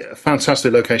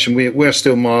fantastic location. We're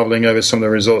still marvelling over some of the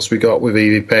results we got with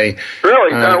EVP.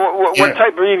 Really? What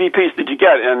type of EVPs did you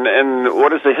get, and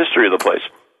what is the history of the place?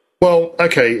 Well,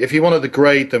 okay, if you wanted to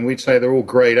grade them, we'd say they're all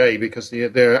grade A because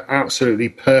they're absolutely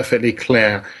perfectly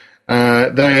clear.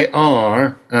 They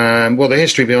are, the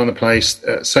history behind the place,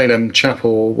 Salem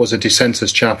Chapel was a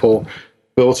dissenters' chapel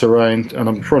built around, and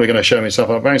I'm probably going to show myself,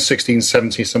 around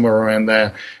 1670, somewhere around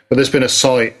there. But there's been a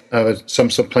site of some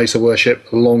sort of place of worship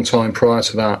a long time prior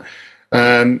to that.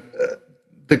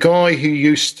 The guy who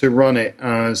used to run it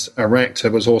as a rector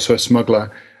was also a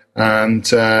smuggler, and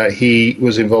he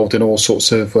was involved in all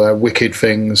sorts of wicked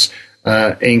things,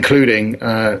 including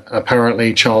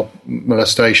apparently child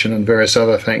molestation and various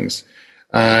other things.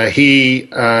 He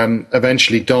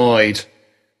eventually died,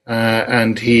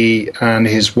 and he and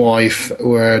his wife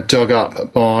were dug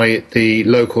up by the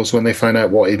locals when they found out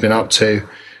what he'd been up to,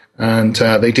 and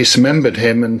they dismembered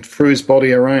him and threw his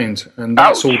body around, and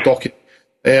that's all documented.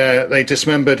 They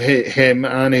dismembered him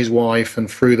and his wife and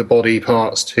threw the body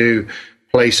parts to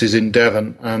places in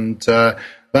Devon, and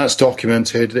that's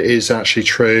documented. It is actually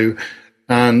true.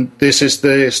 And this is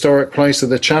the historic place of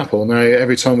the chapel. Now,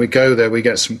 every time we go there, we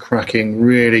get some cracking,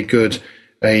 really good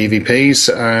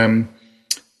EVPs.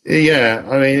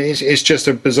 It's just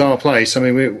a bizarre place. I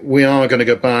mean, we are going to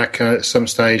go back at some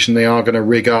stage, and they are going to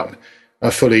rig up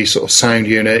a fully sort of sound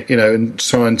unit, and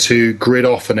trying to grid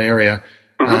off an area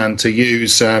and to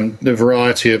use the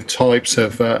variety of types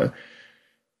of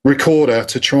recorder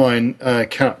to try and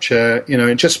capture,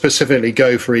 and just specifically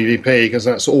go for EVP, because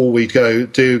that's all we go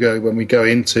when we go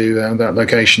into that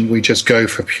location. We just go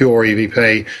for pure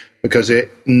EVP because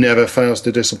it never fails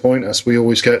to disappoint us. We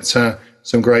always get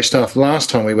some great stuff. Last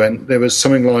time we went, there was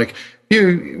something like,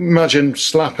 you imagine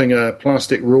slapping a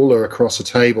plastic ruler across a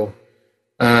table.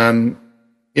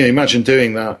 Imagine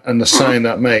doing that and the sound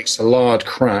that makes, a loud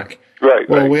crack. Right.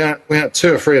 Well, we had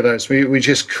 2 or 3 of those. We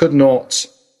just could not.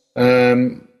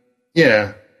 Couldn't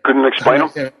explain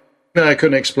them? No, I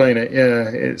couldn't explain it. Yeah,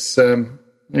 it's a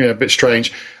bit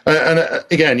strange. And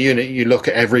again, you look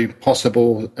at every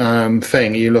possible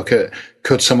thing. You look at,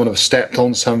 could someone have stepped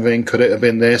on something? Could it have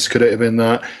been this? Could it have been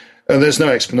that? And there's no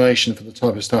explanation for the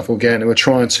type of stuff we're getting. We're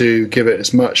trying to give it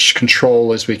as much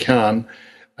control as we can.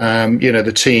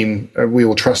 The team, we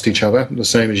all trust each other, the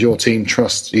same as your team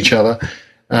trusts each other.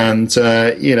 And,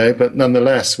 but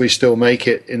nonetheless, we still make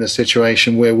it in a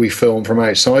situation where we film from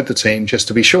outside the team just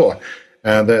to be sure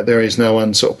that there is no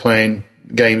one sort of playing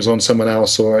games on someone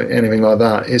else or anything like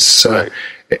that. It's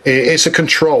a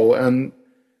control. And,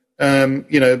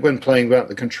 when playing without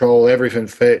the control, everything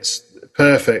fits,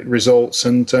 perfect results,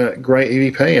 and great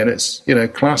EVP. And it's,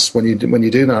 class when you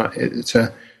do that. It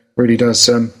really does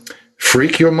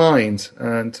freak your mind.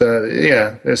 And,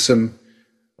 there's some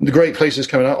the great places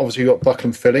coming out. Obviously, you've got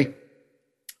Buckland Philly,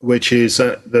 which is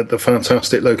the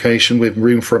fantastic location with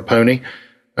room for a pony.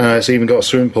 It's even got a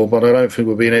swimming pool, but I don't think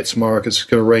we'll be in it tomorrow because it's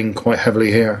going to rain quite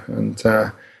heavily here, and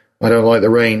I don't like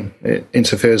the rain. It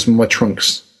interferes with my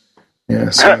trunks. Yeah.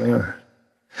 So, let me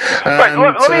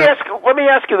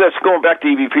ask you this. Going back to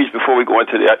EVPs before we go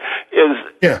into that,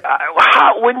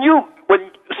 when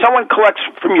someone collects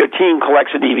from your team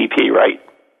collects an EVP, right?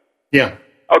 Yeah.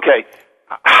 Okay.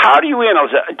 how do you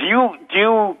analyze that? Do you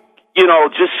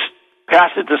just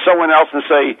pass it to someone else and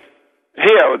say,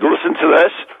 here, listen to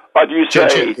this? Or do you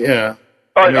say, yeah.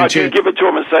 Or do you give it to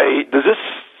them and say, does this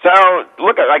sound,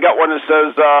 look, I got one that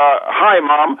says, hi,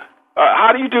 Mom.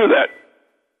 How do you do that?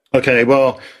 Okay,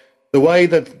 well, the way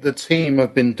that the team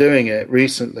have been doing it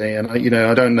recently, and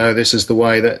I don't know, this is the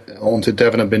way that Haunted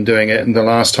Devon have been doing it, and the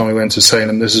last time we went to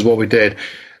Salem, this is what we did.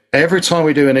 Every time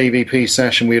we do an EVP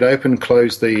session, we'd open and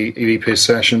close the EVP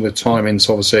session with timings,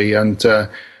 obviously, and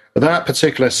that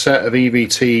particular set of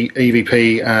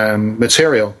EVP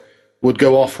material would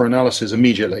go off for analysis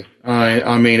immediately.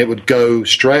 I mean, it would go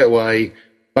straight away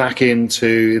back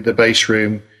into the base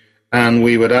room, and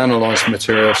we would analyze the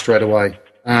material straight away.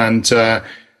 And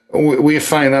we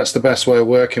find that's the best way of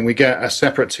working. We get a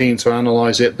separate team to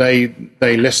analyze it. They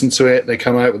listen to it. They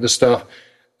come out with the stuff,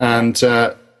 and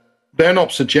they're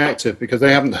not subjective because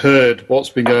they haven't heard what's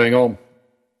been going on.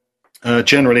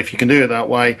 Generally, if you can do it that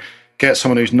way, get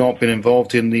someone who's not been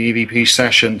involved in the EVP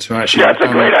session to actually. Yeah, that's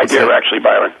a great idea, actually,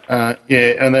 Byron. And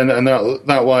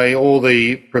that way, all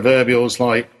the proverbials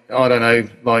like, I don't know,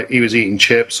 like he was eating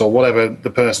chips or whatever the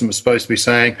person was supposed to be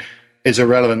saying is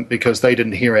irrelevant because they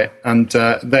didn't hear it, and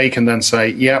they can then say,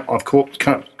 "Yeah, I've caught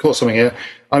something here."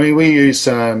 I mean, we use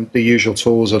the usual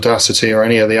tools, Audacity or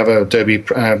any of the other Adobe.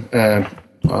 I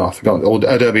forgot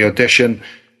Adobe Audition.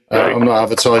 I'm not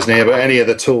advertising here, but any of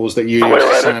the tools that you use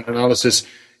for sound analysis.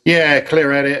 Yeah,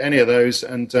 Clear Edit, any of those,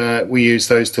 and we use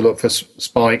those to look for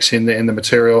spikes in the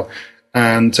material,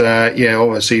 and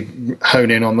obviously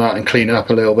hone in on that and clean it up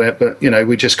a little bit. But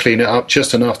we just clean it up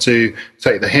just enough to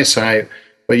take the hiss out.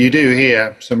 But you do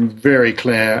hear some very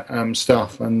clear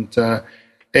stuff, and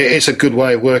it's a good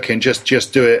way of working.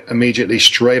 Just do it immediately,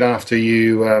 straight after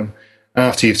you've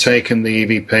taken the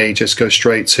EVP. Just go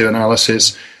straight to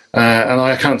analysis, and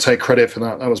I can't take credit for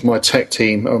that. That was my tech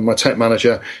team, or my tech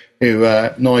manager.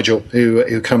 Nigel,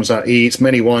 who comes out, he eats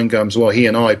many wine gums. Well, he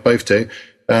and I both do,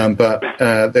 but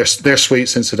they're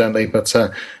sweets, incidentally. But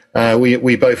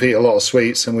we both eat a lot of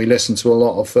sweets, and we listen to a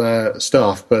lot of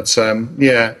stuff. But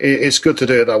it's good to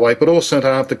do it that way. But also to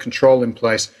have the control in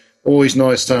place. Always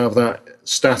nice to have that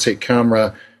static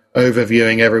camera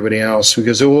overviewing everybody else,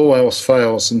 because if all else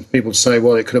fails and people say,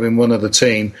 well, it could have been one other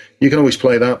team, you can always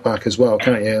play that back as well,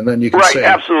 can't you? And then you can see. Right,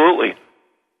 absolutely.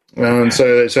 And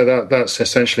so that's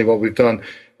essentially what we've done.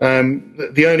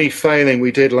 The only failing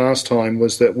we did last time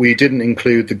was that we didn't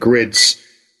include the grids,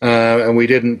 and we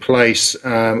didn't place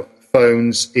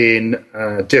phones in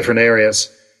different areas.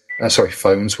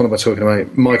 Phones. What am I talking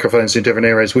about? Microphones in different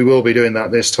areas. We will be doing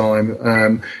that this time,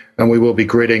 and we will be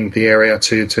gridding the area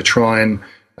to try and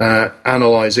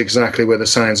analyze exactly where the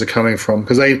sounds are coming from,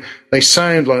 because they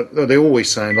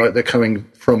always sound like they're coming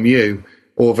from you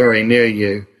or very near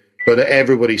you. But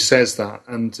everybody says that,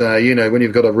 and when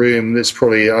you've got a room that's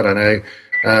probably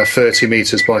 30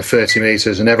 meters by 30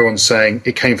 meters, and everyone's saying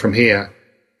it came from here,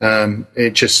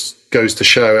 it just goes to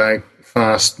show how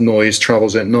fast noise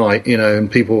travels at night.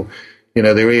 And people,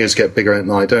 their ears get bigger at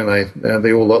night, don't they?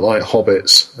 They all look like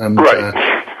hobbits. And, right.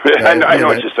 I know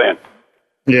what you're saying.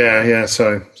 Yeah.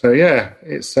 So yeah,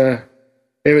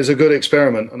 it was a good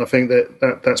experiment, and I think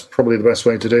that's probably the best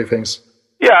way to do things.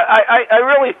 Yeah, I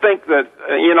really think that,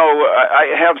 I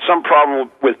have some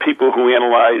problem with people who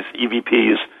analyze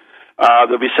EVPs.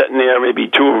 They'll be sitting there, maybe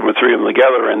two of them or three of them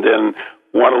together, and then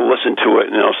want to listen to it,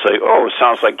 and they'll say, oh, it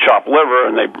sounds like chopped liver,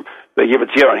 and they give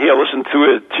it to you, and here, listen to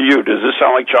it to you. Does this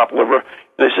sound like chopped liver?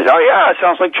 And they say, oh, yeah, it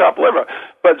sounds like chopped liver.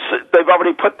 But they've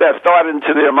already put that thought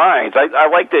into their minds. I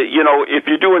like that, if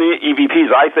you're doing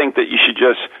EVPs, I think that you should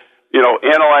just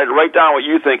analyze, write down what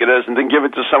you think it is, and then give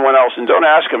it to someone else. And don't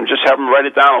ask them, just have them write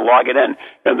it down and log it in.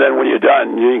 And then when you're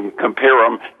done, you can compare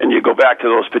them, and you go back to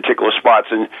those particular spots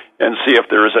and see if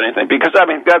there is anything. Because,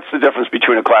 that's the difference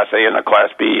between a Class A and a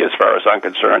Class B, as far as I'm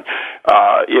concerned,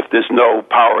 if there's no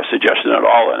power suggestion at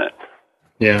all in it.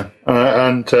 Yeah,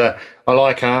 and I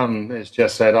like Anne has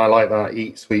just said, I like that,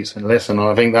 eat sweets and listen. And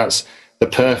I think that's the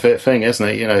perfect thing, isn't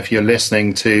it? If you're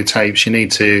listening to tapes, you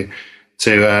need to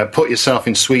put yourself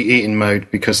in sweet eating mode,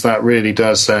 because that really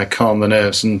does calm the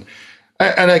nerves. And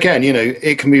again,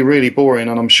 it can be really boring,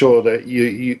 and I'm sure that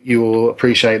you will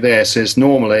appreciate this, is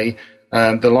normally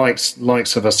the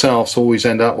likes of ourselves always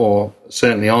end up, or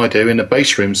certainly I do, in the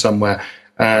base room somewhere,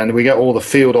 and we get all the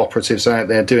field operatives out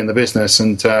there doing the business,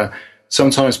 and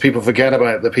sometimes people forget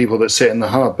about the people that sit in the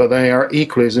hub, but they are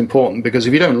equally as important, because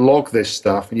if you don't log this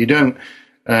stuff and you don't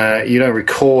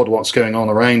record what's going on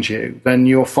around you, then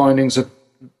your findings are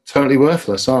totally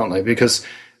worthless, aren't they? Because,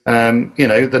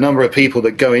 the number of people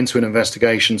that go into an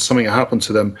investigation, something happened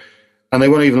to them, and they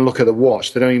won't even look at the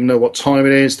watch. They don't even know what time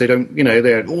it is. They don't,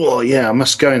 they're, oh, yeah, I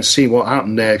must go and see what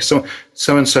happened there.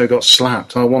 So-and-so got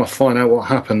slapped. I want to find out what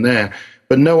happened there.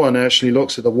 But no one actually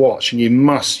looks at the watch, and you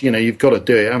must, you've got to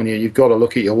do it, haven't you? You've got to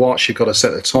look at your watch. You've got to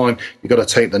set the time. You've got to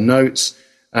take the notes.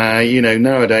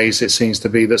 Nowadays it seems to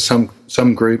be that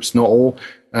some groups, not all,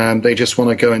 they just want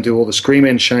to go and do all the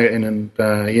screaming, shouting, and,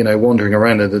 wandering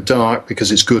around in the dark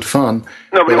because it's good fun.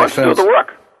 Nobody wants to do the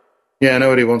work. Yeah,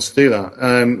 nobody wants to do that.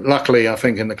 Luckily, I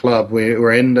think in the club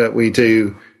we're in that we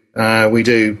do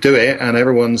it, and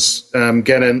everyone's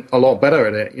getting a lot better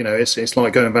at it. It's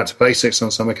like going back to basics on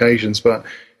some occasions, but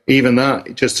even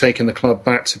that, just taking the club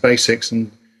back to basics and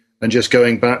just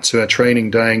going back to a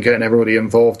training day and getting everybody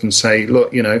involved and say,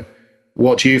 look,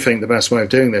 what do you think the best way of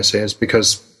doing this is?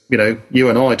 Because you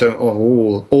and I don't have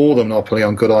all the monopoly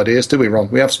on good ideas, do we, Ron?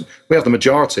 We have the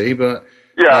majority, but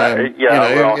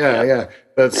yeah.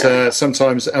 But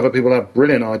sometimes other people have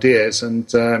brilliant ideas, and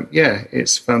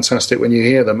it's fantastic when you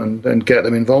hear them and get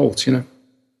them involved.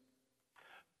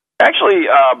 Actually,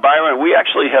 Byron, we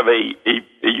actually have a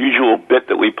usual bit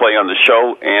that we play on the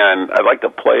show, and I'd like to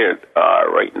play it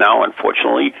right now.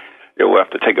 Unfortunately, we'll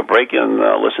have to take a break and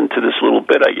listen to this little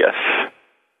bit, I guess.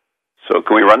 So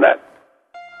can we run that?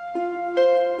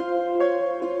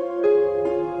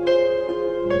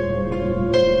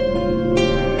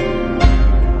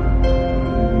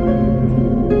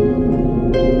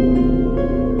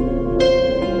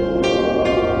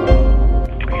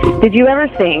 Did you ever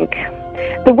think?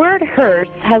 The word hearse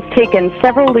has taken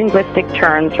several linguistic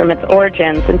turns from its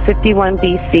origins in 51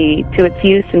 BC to its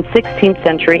use in 16th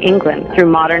century England through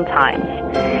modern times.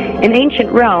 In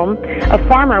ancient Rome, a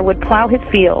farmer would plow his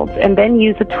fields and then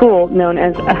use a tool known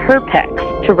as a herpex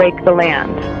to rake the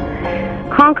land.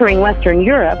 Conquering Western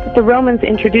Europe, the Romans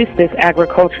introduced this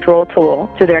agricultural tool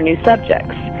to their new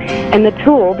subjects, and the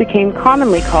tool became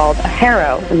commonly called a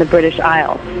harrow in the British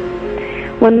Isles.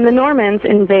 When the Normans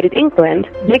invaded England,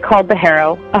 they called the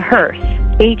harrow a hearse,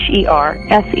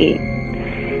 H-E-R-S-E.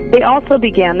 They also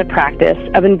began the practice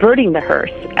of inverting the hearse,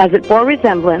 as it bore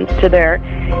resemblance to their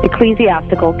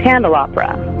ecclesiastical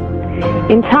candelabra.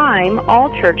 In time, all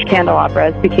church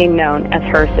candelabras became known as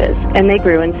hearses, and they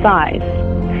grew in size.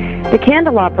 The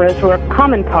candelabras were a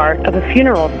common part of a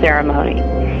funeral ceremony,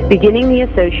 beginning the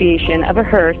association of a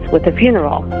hearse with a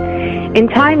funeral. In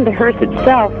time, the hearse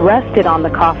itself rested on the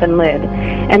coffin lid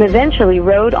and eventually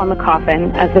rode on the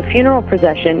coffin as the funeral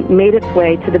procession made its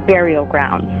way to the burial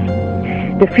grounds.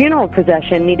 The funeral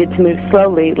procession needed to move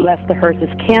slowly lest the hearse's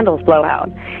candles blow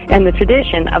out, and the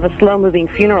tradition of a slow-moving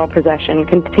funeral procession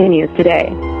continues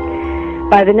today.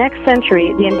 By the next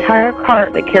century, the entire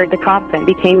cart that carried the coffin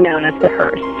became known as the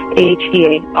hearse,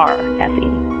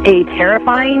 H-E-A-R-S-E. A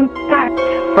terrifying fact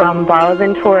from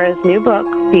Boaventura's new book,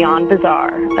 Beyond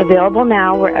Bizarre, available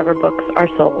now wherever books are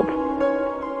sold.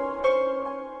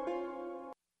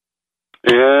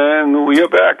 And we are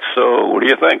back, so what do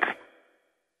you think?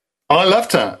 I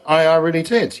loved that. I really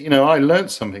did. I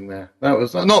learned something there. That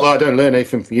was not that I don't learn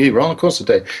anything from you, Ron, of course I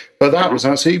did, but that was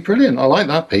absolutely brilliant. I like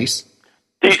that piece.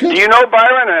 Do you know,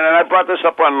 Byron, and I brought this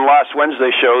up on last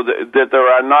Wednesday's show, that there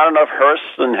are not enough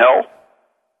hearses in hell?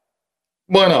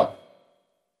 Why not?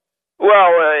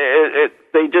 Well,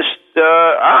 they just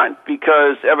aren't,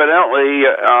 because evidently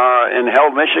in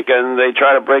Hell, Michigan, they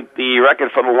try to break the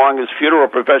record for the longest funeral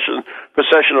procession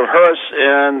of hearse,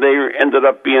 and they ended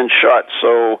up being shot.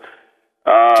 So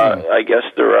I guess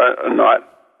there are not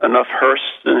enough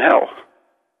hearses in hell.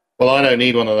 Well, I don't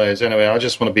need one of those anyway. I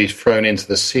just want to be thrown into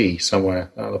the sea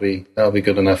somewhere. That'll be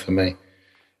good enough for me.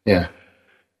 Yeah.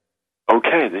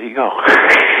 Okay, there you go.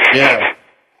 Yeah.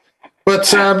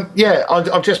 But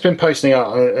I've just been posting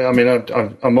out. I mean,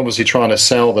 I'm obviously trying to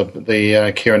sell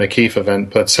the Kieran O'Keefe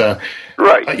event, but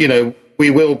right. We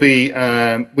will be.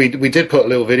 We did put a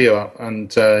little video up,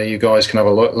 and you guys can have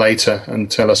a look later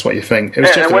and tell us what you think. It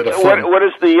was just a bit of fun. What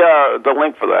is the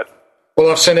link for that? Well,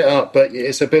 I've sent it up, but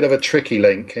it's a bit of a tricky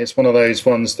link. It's one of those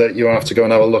ones that you have to go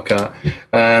and have a look at.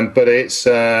 But it's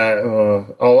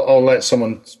I'll let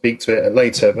someone speak to it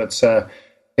later. But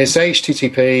it's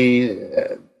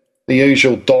HTTP. The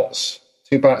usual dots,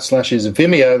 2 backslashes,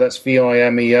 Vimeo, that's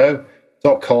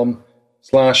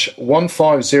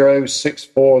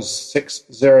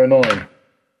Vimeo.com/150640609.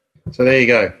 So there you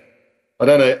go. I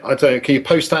don't know. Can you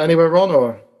post that anywhere, Ron,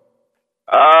 or?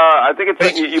 I think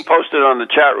it's you posted on the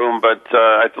chat room, but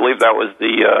I believe that was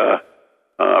the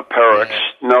Pararex.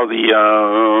 No,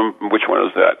 which one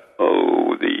is that?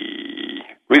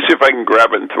 Let me see if I can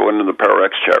grab it and throw it into the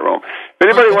Pararex chat room. If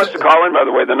anybody wants to call in, by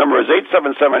the way, the number is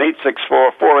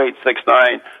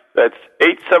 877-864-4869. That's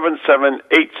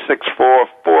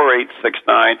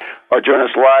 877-864-4869, or join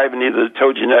us live in either the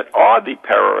TogiNet or the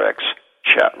PowerX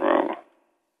chat room.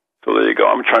 So there you go.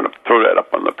 I'm trying to throw that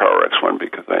up on the PowerX one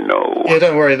because I know... Yeah,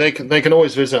 don't worry. They can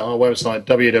always visit our website,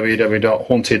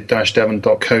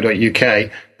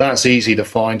 www.haunted-devon.co.uk. That's easy to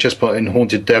find. Just put in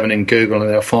Haunted Devon in Google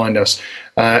and they'll find us.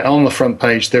 On the front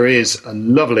page, there is a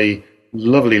lovely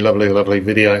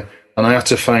video. And I have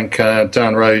to thank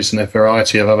Dan Rose and a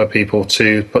variety of other people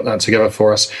to put that together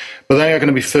for us. But they are going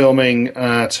to be filming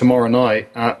tomorrow night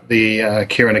at the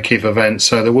Kieran O'Keefe event.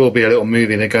 So there will be a little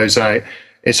movie that goes out.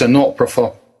 It's a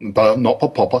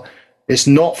it's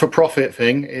not for profit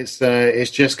thing. It's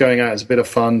just going out as a bit of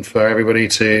fun for everybody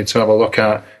to have a look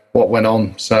at what went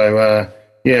on. So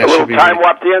yeah, a little time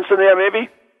warp dance in there, maybe.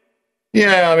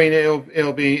 Yeah, I mean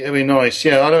it'll be nice.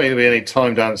 Yeah, I don't think there'll be any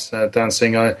time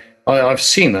dancing. I've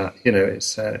seen that. You know,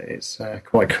 it's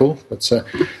quite cool. But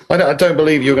I don't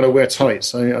believe you're going to wear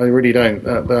tights. I really don't.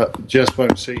 That just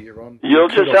won't suit you, Ron. You'll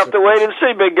just have to wait and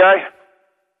see, big guy.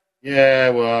 Yeah,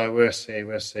 well, we'll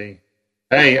see.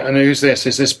 Hey, and who's this?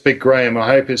 Is this Big Graham? I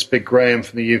hope it's Big Graham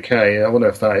from the UK. I wonder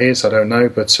if that is. I don't know,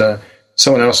 but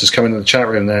someone else is coming to the chat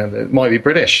room there. It might be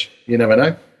British. You never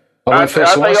know. Are they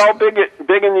all big in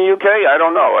the UK? I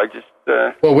don't know. I just...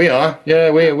 Well, we are. Yeah,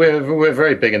 we're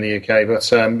very big in the UK,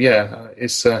 but yeah,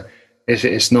 it's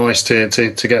nice to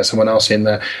get someone else in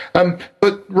there.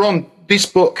 But Ron, this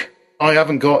book I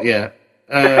haven't got yet.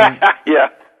 Yeah.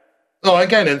 Oh, I'm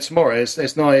getting it tomorrow. It's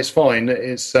nice. It's fine.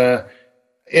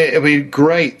 It'll be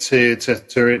great to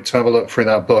have a look through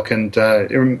that book and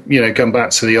going back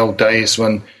to the old days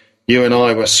when you and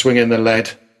I were swinging the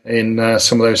lead in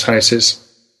some of those houses.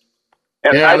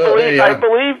 And yeah, I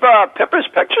believe Pippa's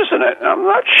picture's in it. I'm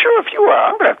not sure if you are.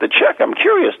 I'm going to have to check. I'm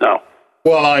curious now.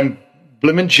 Well, I'm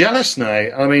blooming jealous now.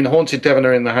 I mean, Haunted Devon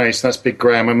are in the house. That's Big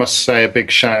Graham. I must say a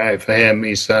big shout out for him.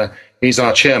 He's our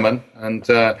chairman, and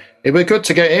it'd be good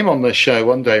to get him on the show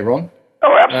one day, Ron.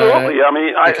 Oh, absolutely.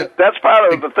 That's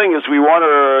part of the thing is we want to,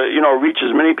 reach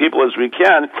as many people as we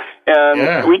can,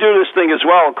 and we do this thing as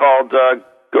well called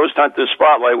Ghost Hunter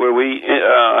Spotlight, where we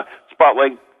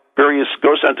spotlight various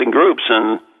ghost hunting groups,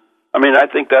 and I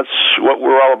think that's what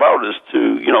we're all about, is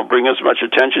to bring as much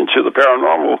attention to the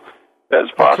paranormal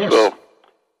as possible.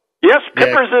 Yes,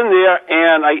 Pippa's in there,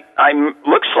 and I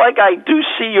looks like I do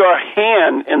see your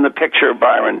hand in the picture,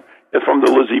 Byron, from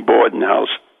the Lizzie Borden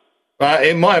house.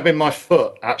 It might have been my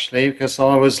foot, actually, because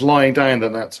I was lying down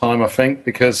at that time, I think,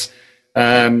 because,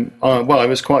 it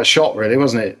was quite a shock, really,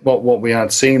 wasn't it, what we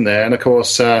had seen there. And, of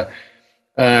course,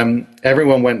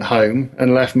 everyone went home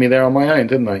and left me there on my own,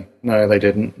 didn't they? No, they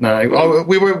didn't. No.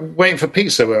 We were waiting for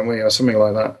pizza, weren't we, or something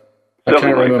like that? I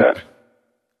can't remember. That.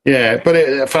 Yeah, but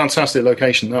a fantastic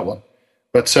location, that one.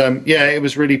 But, it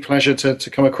was really a pleasure to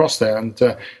come across there. And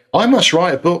I must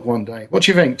write a book one day. What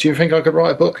do you think? Do you think I could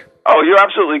write a book? Oh, you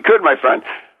absolutely could, my friend.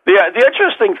 The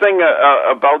interesting thing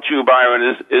about you,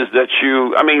 Byron, is that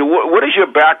you... what is your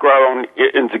background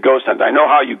into ghost hunting? I know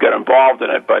how you get involved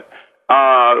in it, but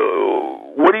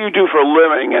what do you do for a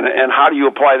living, and how do you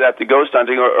apply that to ghost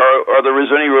hunting, or there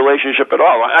is any relationship at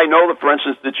all? I know, for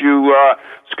instance, that you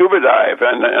scuba dive,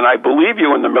 and I believe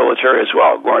you in the military as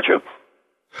well, weren't you?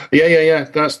 Yeah.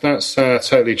 That's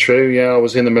totally true. Yeah, I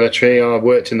was in the military. I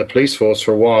worked in the police force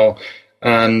for a while.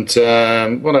 And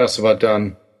what else have I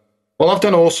done? Well, I've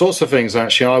done all sorts of things,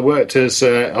 actually. I worked in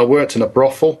a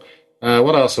brothel.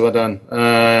 What else have I done?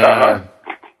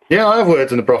 Yeah, I've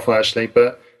worked in a brothel, actually,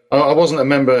 but I wasn't a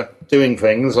member doing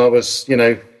things. I was,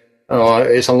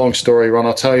 it's a long story, Ron.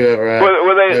 I'll tell you over.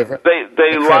 Were they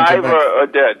live or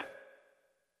dead?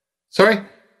 Sorry?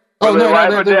 Oh, no,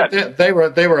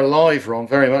 they were alive, Ron,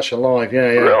 very much alive. Yeah.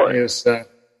 Really? It was, well,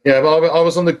 I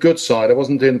was on the good side. I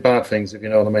wasn't doing bad things, if you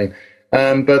know what I mean.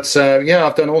 I've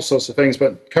done all sorts of things.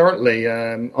 But currently,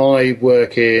 I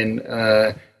work in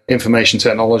information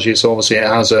technology. So obviously, it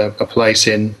has a place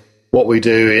in what we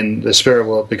do in the spirit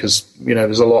world because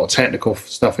there's a lot of technical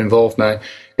stuff involved now.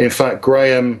 In fact,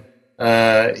 Graham,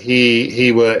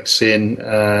 he works in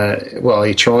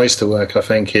he tries to work, I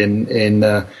think, in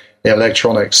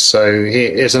electronics. So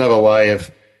it's another way of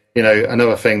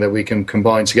another thing that we can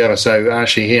combine together. So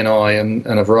actually he and I and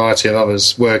a variety of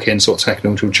others work in sort of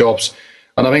technical jobs.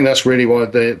 And I think that's really why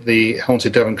the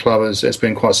Haunted Devon Club has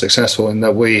been quite successful in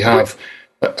that we have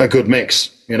a good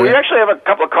mix. We actually have a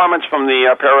couple of comments from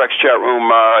the PowerX chat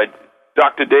room.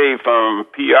 Dr. Dave from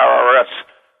PRRS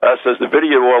says the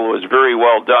video was very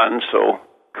well done, so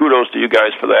kudos to you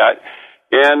guys for that.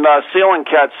 And Sailing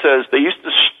Cat says they used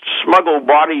to smuggle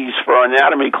bodies for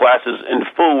anatomy classes in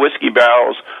full whiskey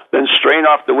barrels, then strain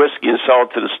off the whiskey and sell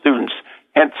it to the students,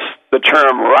 hence the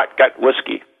term rot gut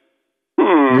whiskey.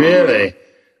 Really?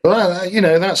 Well,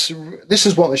 this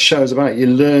is what this show is about. You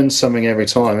learn something every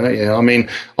time, don't you? I mean,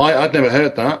 I'd never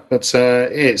heard that, but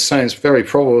it sounds very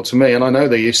probable to me. And I know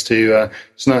they used to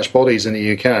snatch bodies in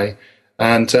the UK.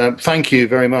 And thank you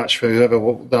very much for whoever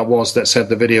that was that said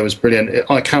the video was brilliant.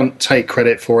 I can't take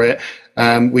credit for it.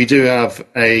 We do have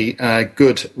a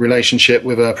good relationship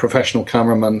with a professional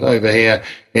cameraman over here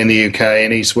in the UK,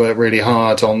 and he's worked really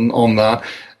hard on that.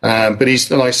 But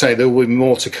he's, like I say, there will be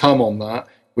more to come on that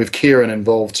with Kieran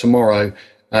involved tomorrow.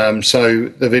 So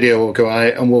the video will go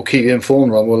out, and we'll keep you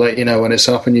informed, Ron. We'll let you know when it's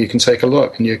up, and you can take a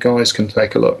look, and your guys can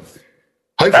take a look.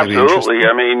 Hopefully absolutely.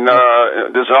 I mean,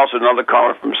 there's also another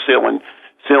comment from Ceiling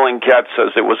Cat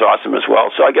says it was awesome as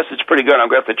well. So I guess it's pretty good. I'm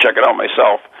going to have to check it out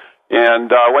myself.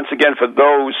 And once again, for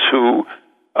those who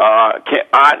aren't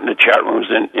in the chat rooms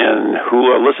and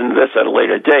who are listening to this at a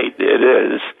later date, it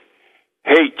is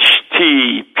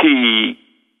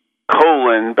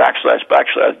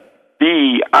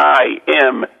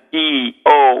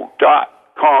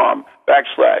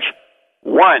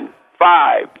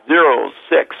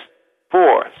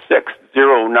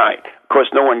Of course,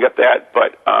 no one got that,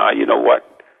 but you know what?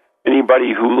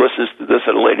 Anybody who listens to this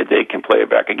at a later date can play it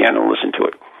back again and listen to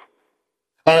it.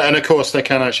 And of course, they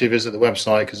can actually visit the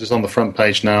website because it's on the front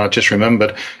page now. I just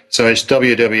remembered. So it's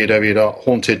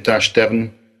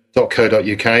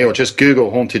www.haunted-devon.co.uk, or just Google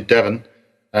Haunted Devon,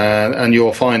 and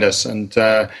you'll find us. And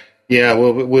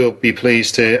we'll be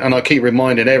pleased to. And I keep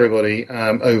reminding everybody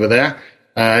over there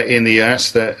in the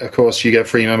US that, of course, you get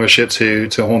free membership to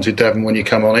Haunted Devon when you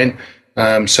come on in.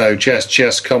 So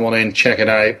just come on in, check it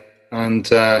out, and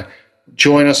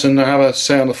join us and have a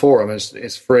say on the forum.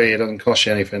 It's free. It doesn't cost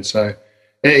you anything. So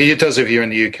it does if you're in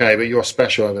the UK, but you're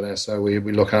special over there, so we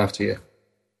look after you.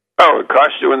 Oh, it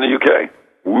costs you in the UK?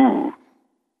 Woo.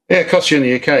 Yeah, it costs you in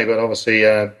the UK, but obviously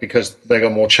because they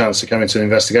got more chance to come into the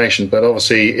investigation. But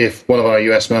obviously, if one of our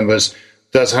US members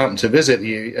does happen to visit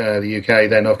the UK,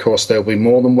 then of course they'll be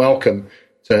more than welcome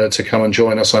to come and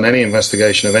join us on any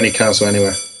investigation of any council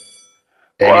anywhere.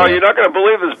 Well, you're not going to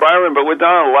believe this, Byron, but we're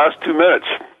down to the last 2 minutes.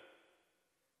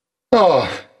 Oh,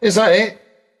 is that it?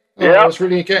 Oh, yeah. I was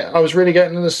really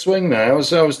getting in the swing there. I was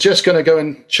just going to go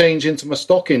and change into my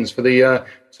stockings for the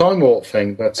time warp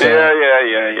thing, but yeah.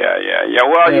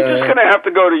 Well, you're just going to have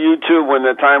to go to YouTube when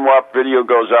the time warp video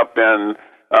goes up. And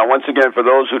once again, for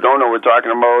those who don't know, we're talking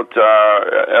about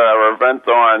our event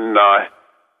on.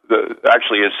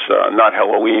 Actually, it's not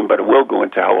Halloween, but it will go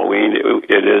into Halloween.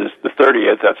 It is the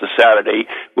 30th. That's a Saturday.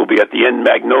 We'll be at the Inn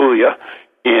Magnolia,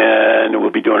 and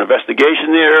we'll be doing an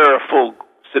investigation there, a full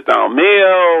sit-down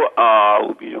meal.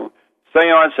 We'll be doing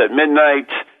seance at midnight,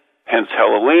 hence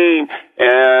Halloween.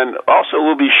 And also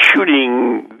we'll be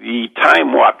shooting the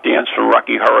Time Warp dance from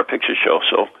Rocky Horror Picture Show,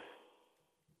 so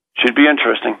should be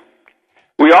interesting.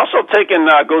 We also taken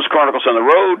Ghost Chronicles on the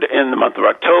road in the month of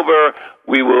October.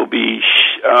 We will be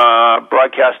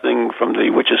broadcasting from the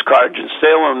Witch's Cottage in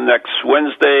Salem next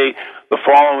Wednesday. The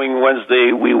following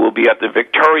Wednesday, we will be at the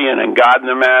Victorian in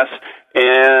Gardner, Mass.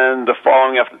 And the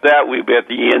following after that, we'll be at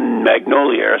the Inn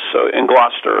Magnolia, so in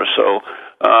Gloucester. So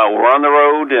we're on the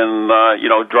road, and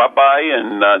drop by.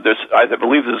 And I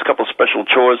believe there's a couple of special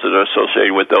chores that are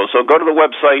associated with those. So go to the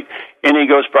website,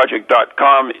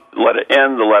 neghostproject.com, letter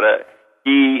N, the letter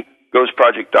E,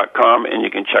 ghostproject.com, and you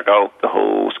can check out the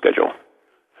whole schedule.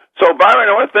 So, Byron,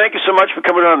 I want to thank you so much for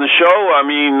coming on the show. I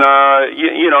mean,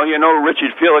 you know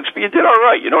Richard Felix, but you did all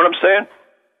right. You know what I'm saying?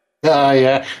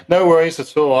 Yeah, no worries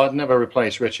at all. I'd never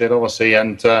replace Richard, obviously,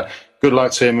 and good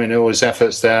luck to him in all his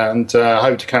efforts there, and I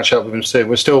hope to catch up with him soon.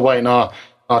 We're still waiting our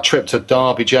trip to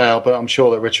Derby Jail, but I'm sure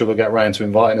that Richard will get round to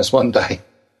inviting us one day.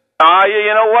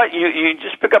 You know what? You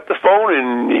just pick up the phone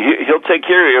and he'll take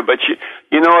care of you. But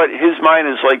you know what? His mind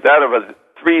is like that of a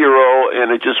 3-year-old,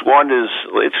 and it just wanders.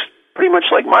 It's pretty much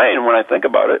like mine when I think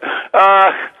about it.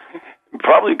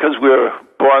 Probably because we're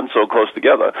born so close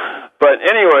together. But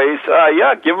anyways,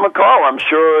 give him a call. I'm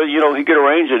sure he could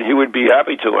arrange it. He would be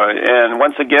happy to. And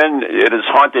once again, it is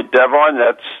Haunted Devon.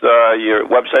 That's your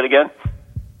website again.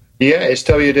 Yeah, it's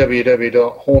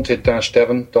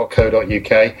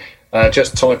www.haunted-devon.co.uk.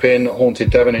 Just type in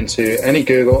Haunted Devon into any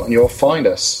Google and you'll find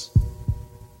us.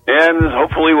 And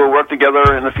hopefully we'll work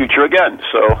together in the future again.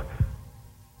 So,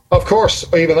 of course,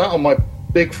 either that or my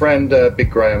big friend Big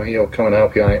Graham, he'll come and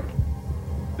help you out.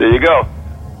 There you go.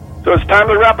 So it's time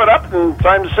to wrap it up and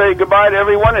time to say goodbye to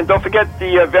everyone. And don't forget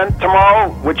the event tomorrow,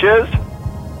 which is...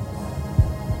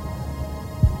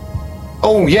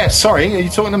 Oh, yes, sorry, are you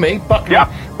talking to me?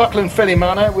 Buckland Philly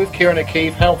Manor with Kieran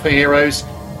O'Keefe, Help for Heroes.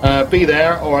 be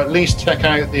there, or at least check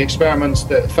out the experiments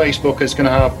that Facebook is going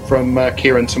to have from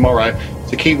Kieran tomorrow.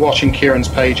 So keep watching Kieran's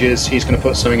pages. He's going to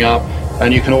put something up,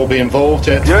 and you can all be involved.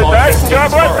 Good night. God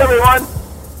bless everyone.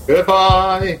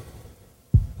 Goodbye.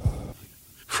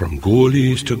 From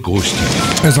ghoulies to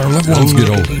ghosties. As our loved ones get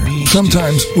older,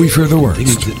 sometimes we fear the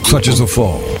worst, such as a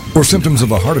fall or symptoms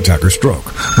of a heart attack or stroke,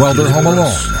 while they're home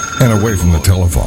alone and away from the telephone.